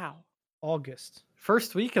 Wow. August.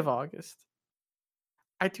 First week of August.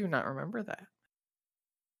 I do not remember that.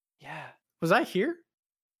 Yeah. Was I here?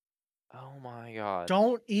 Oh my god.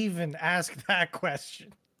 Don't even ask that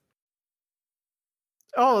question.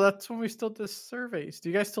 Oh, that's when we still did surveys. Do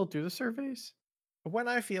you guys still do the surveys? When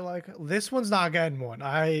I feel like this one's not getting one.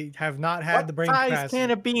 I have not had the brain What size capacity.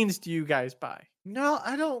 can of beans do you guys buy? No,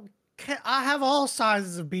 I don't. I have all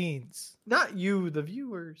sizes of beans. Not you, the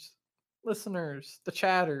viewers, listeners, the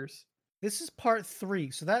chatters. This is part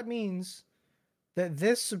 3, so that means that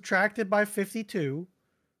this subtracted by 52,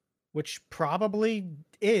 which probably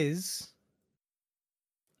is,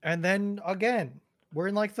 and then again, we're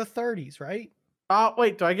in like the 30s, right? Oh,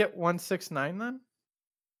 wait, do I get 169 then?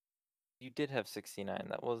 You did have 69.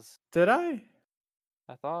 That was, Did I?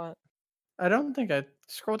 I thought. I don't think I.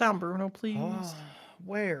 Scroll down, Bruno, please.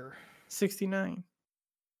 Where? 69.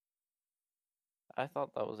 I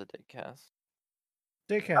thought that was a Dickcast.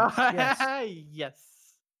 Dickhead. Yes. Yes.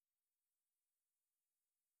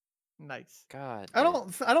 Nice. God. I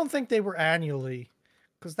dude, don't think they were annually,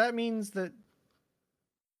 because that means that.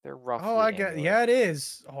 They're roughly. Oh, I get. annual. Yeah, it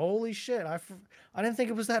is. Holy shit! I didn't think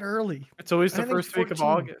it was that early. It's always I the think first week of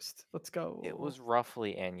 14. August. Let's go. It was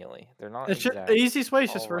roughly annually. They're not. It's just, exact. the easiest way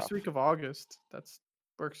is just all first rough. week of August. That's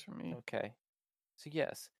works for me. Okay. So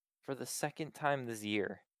yes, for the second time this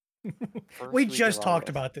year, First We week of just talked August.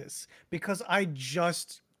 about this because I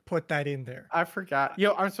just put that in there. I forgot.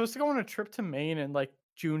 Yo, I'm supposed to go on a trip to Maine in like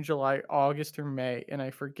June, July, August, or May, and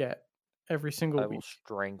I forget every single I will week.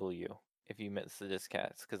 strangle you if you miss the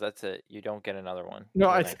Discats, because that's it. You don't get another one. No,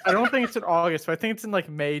 till I next don't year. think it's in August, but I think it's in like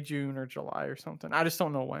May, June, or July or something. I just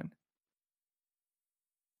don't know when.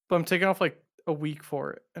 But I'm taking off like a week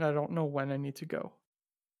for it, and I don't know when I need to go.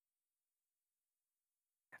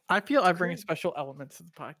 I feel I bring a Great. special element to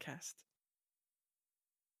the podcast.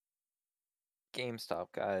 GameStop,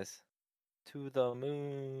 guys. To the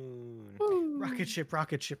moon. Rocket ship,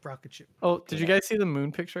 rocket ship, rocket ship. Oh, did you Peanut. guys see the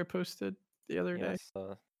moon picture I posted the other day?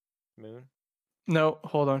 Yes, moon. No,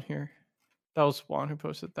 hold on here. That was Juan who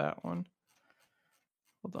posted that one.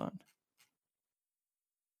 Hold on.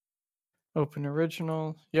 Open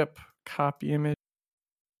original. Yep. Copy image.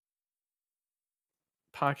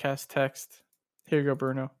 Podcast text. Here you go,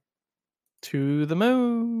 Bruno. To the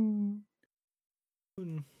moon.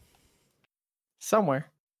 Moon. Somewhere.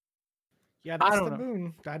 Yeah, I that's don't the know.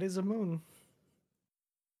 moon. That is a moon.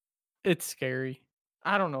 It's scary.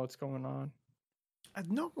 I don't know what's going on.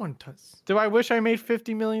 No one does. Do I wish I made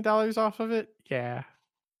 $50 million off of it? Yeah.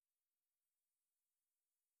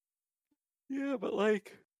 Yeah, but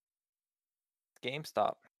like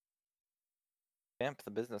GameStop. Vamp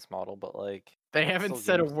the business model, but like They it's haven't still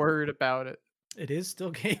said a GameStop. word about it. It is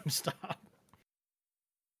still GameStop.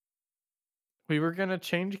 We were going to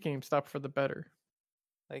change GameStop for the better.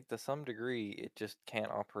 Like to some degree, it just can't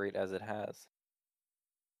operate as it has.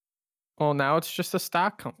 Well, now it's just a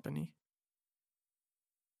stock company.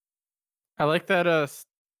 I like that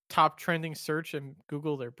top trending search in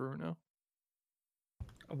Google there, Bruno.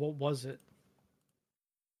 What was it?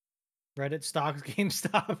 Reddit stocks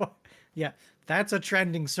GameStop. Yeah, that's a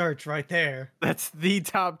trending search right there. That's the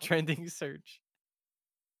top trending search.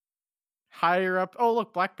 Higher up. Oh,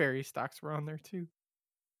 look, BlackBerry stocks were on there too.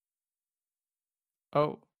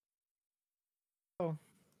 Oh. Oh.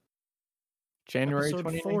 January Episode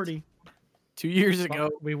 2019. 40. 2 years ago.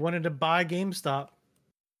 We wanted to buy GameStop.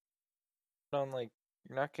 Like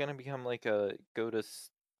you're not gonna become like a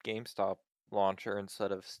GameStop launcher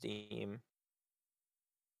instead of Steam.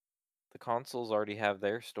 The consoles already have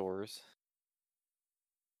their stores.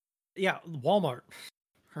 Yeah, Walmart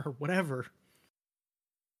or whatever.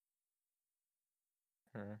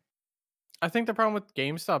 I think the problem with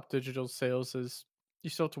GameStop digital sales is you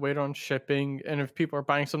still have to wait on shipping, and if people are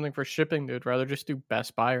buying something for shipping, they'd rather just do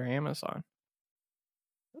Best Buy or Amazon.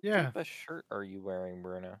 What Yeah. type of shirt are you wearing,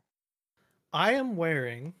 Bruno? I am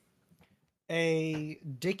wearing a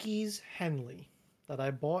Dickies Henley that I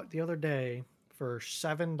bought the other day for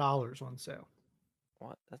 $7 on sale.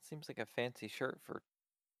 What? That seems like a fancy shirt for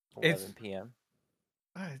It's- 11 p.m.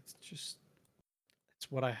 It's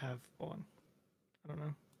what I have on. I don't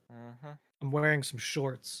know. Mm-hmm. I'm wearing some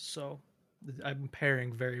shorts, so I'm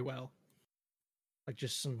pairing very well. Like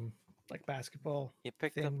just some like basketball. You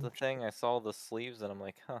picked up the thing. I saw the sleeves, and I'm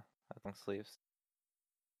like, huh, that's long sleeves.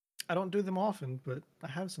 I don't do them often, but I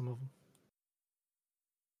have some of them.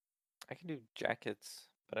 I can do jackets,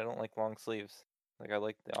 but I don't like long sleeves. Like I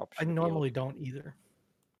like the I option. normally don't either.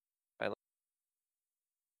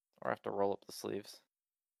 Or I have to roll up the sleeves.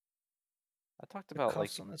 I talked The about like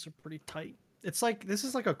cuffs on this are pretty tight. It's like this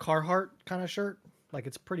is like a Carhartt kind of shirt. Like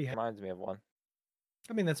it's pretty heavy. reminds me of one.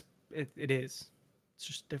 I mean it is. It's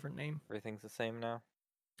just a different name. Everything's the same now.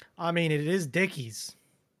 I mean it is Dickies.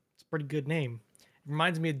 It's a pretty good name. It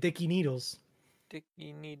reminds me of Dickie Needles.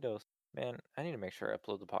 Dickie Needles. Man, I need to make sure I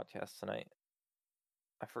upload the podcast tonight.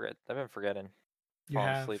 I forget. I've been forgetting. You Falling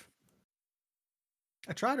have. asleep.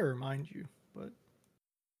 I try to remind you, but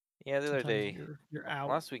Yeah, the other sometimes day, you're out.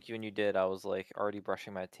 last week when you did, I was like already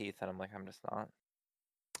brushing my teeth, and I'm like, I'm just not.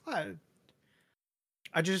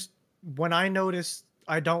 I just when I notice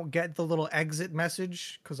I don't get the little exit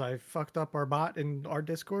message because I fucked up our bot in our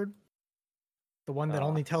Discord, the one that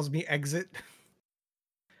only tells me exit.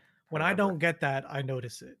 When I don't get that, I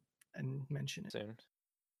notice it and mention it. Soon.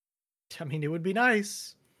 I mean, it would be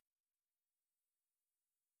nice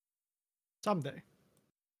someday.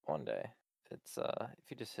 One day. It's if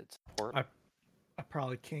you just hit support. I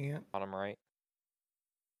probably can't. Bottom right.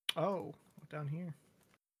 Oh, down here.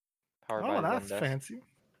 Powered Oh, by that's Zendesk. fancy.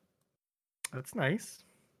 That's nice.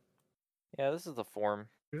 Yeah, this is the form,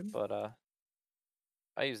 Good. but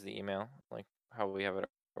I use the email, like how we have it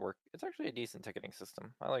at work. It's actually a decent ticketing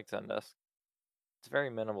system. I like Zendesk. It's very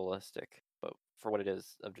minimalistic, but for what it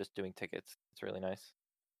is of just doing tickets, it's really nice.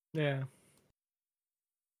 Yeah.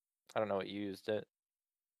 I don't know what you used it.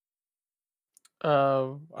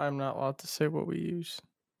 I'm not allowed to say what we use.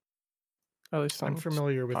 At least I'm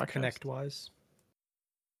familiar with podcast. ConnectWise.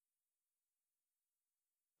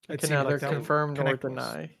 You It can seemed neither like that confirm nor Connect was.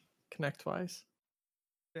 deny Connect-wise.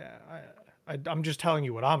 Yeah, I'm just telling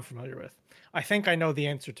you what I'm familiar with. I think I know the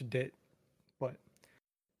answer to DIT, but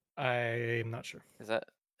I'm not sure. Is that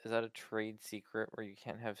a trade secret where you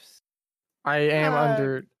can't have? I am Uh,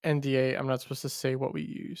 under NDA. I'm not supposed to say what we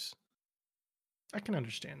use. I can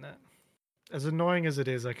understand that. As annoying as it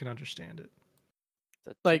is, I can understand it.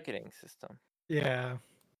 The Like- ticketing system. Yeah.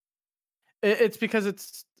 It's because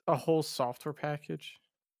it's a whole software package.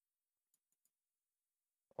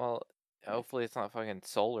 Well, hopefully it's not fucking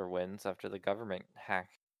SolarWinds after the government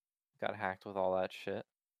got hacked with all that shit.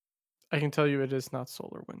 I can tell you it is not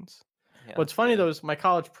SolarWinds. Yeah, What's that's funny good. though is my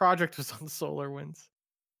college project was on SolarWinds.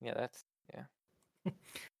 Yeah, that's yeah.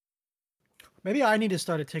 Maybe I need to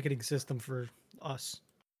start a ticketing system for us.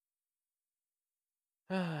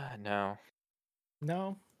 No,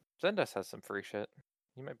 No, Zendesk has some free shit.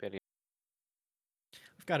 You might be able to.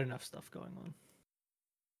 I've got enough stuff going on.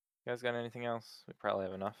 You guys got anything else? We probably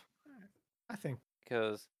have enough. I think.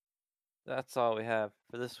 Because that's all we have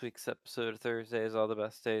for this week's episode of Thursdays All the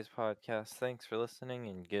Best Days podcast. Thanks for listening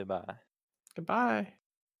and goodbye. Goodbye.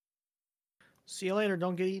 See you later.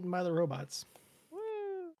 Don't get eaten by the robots.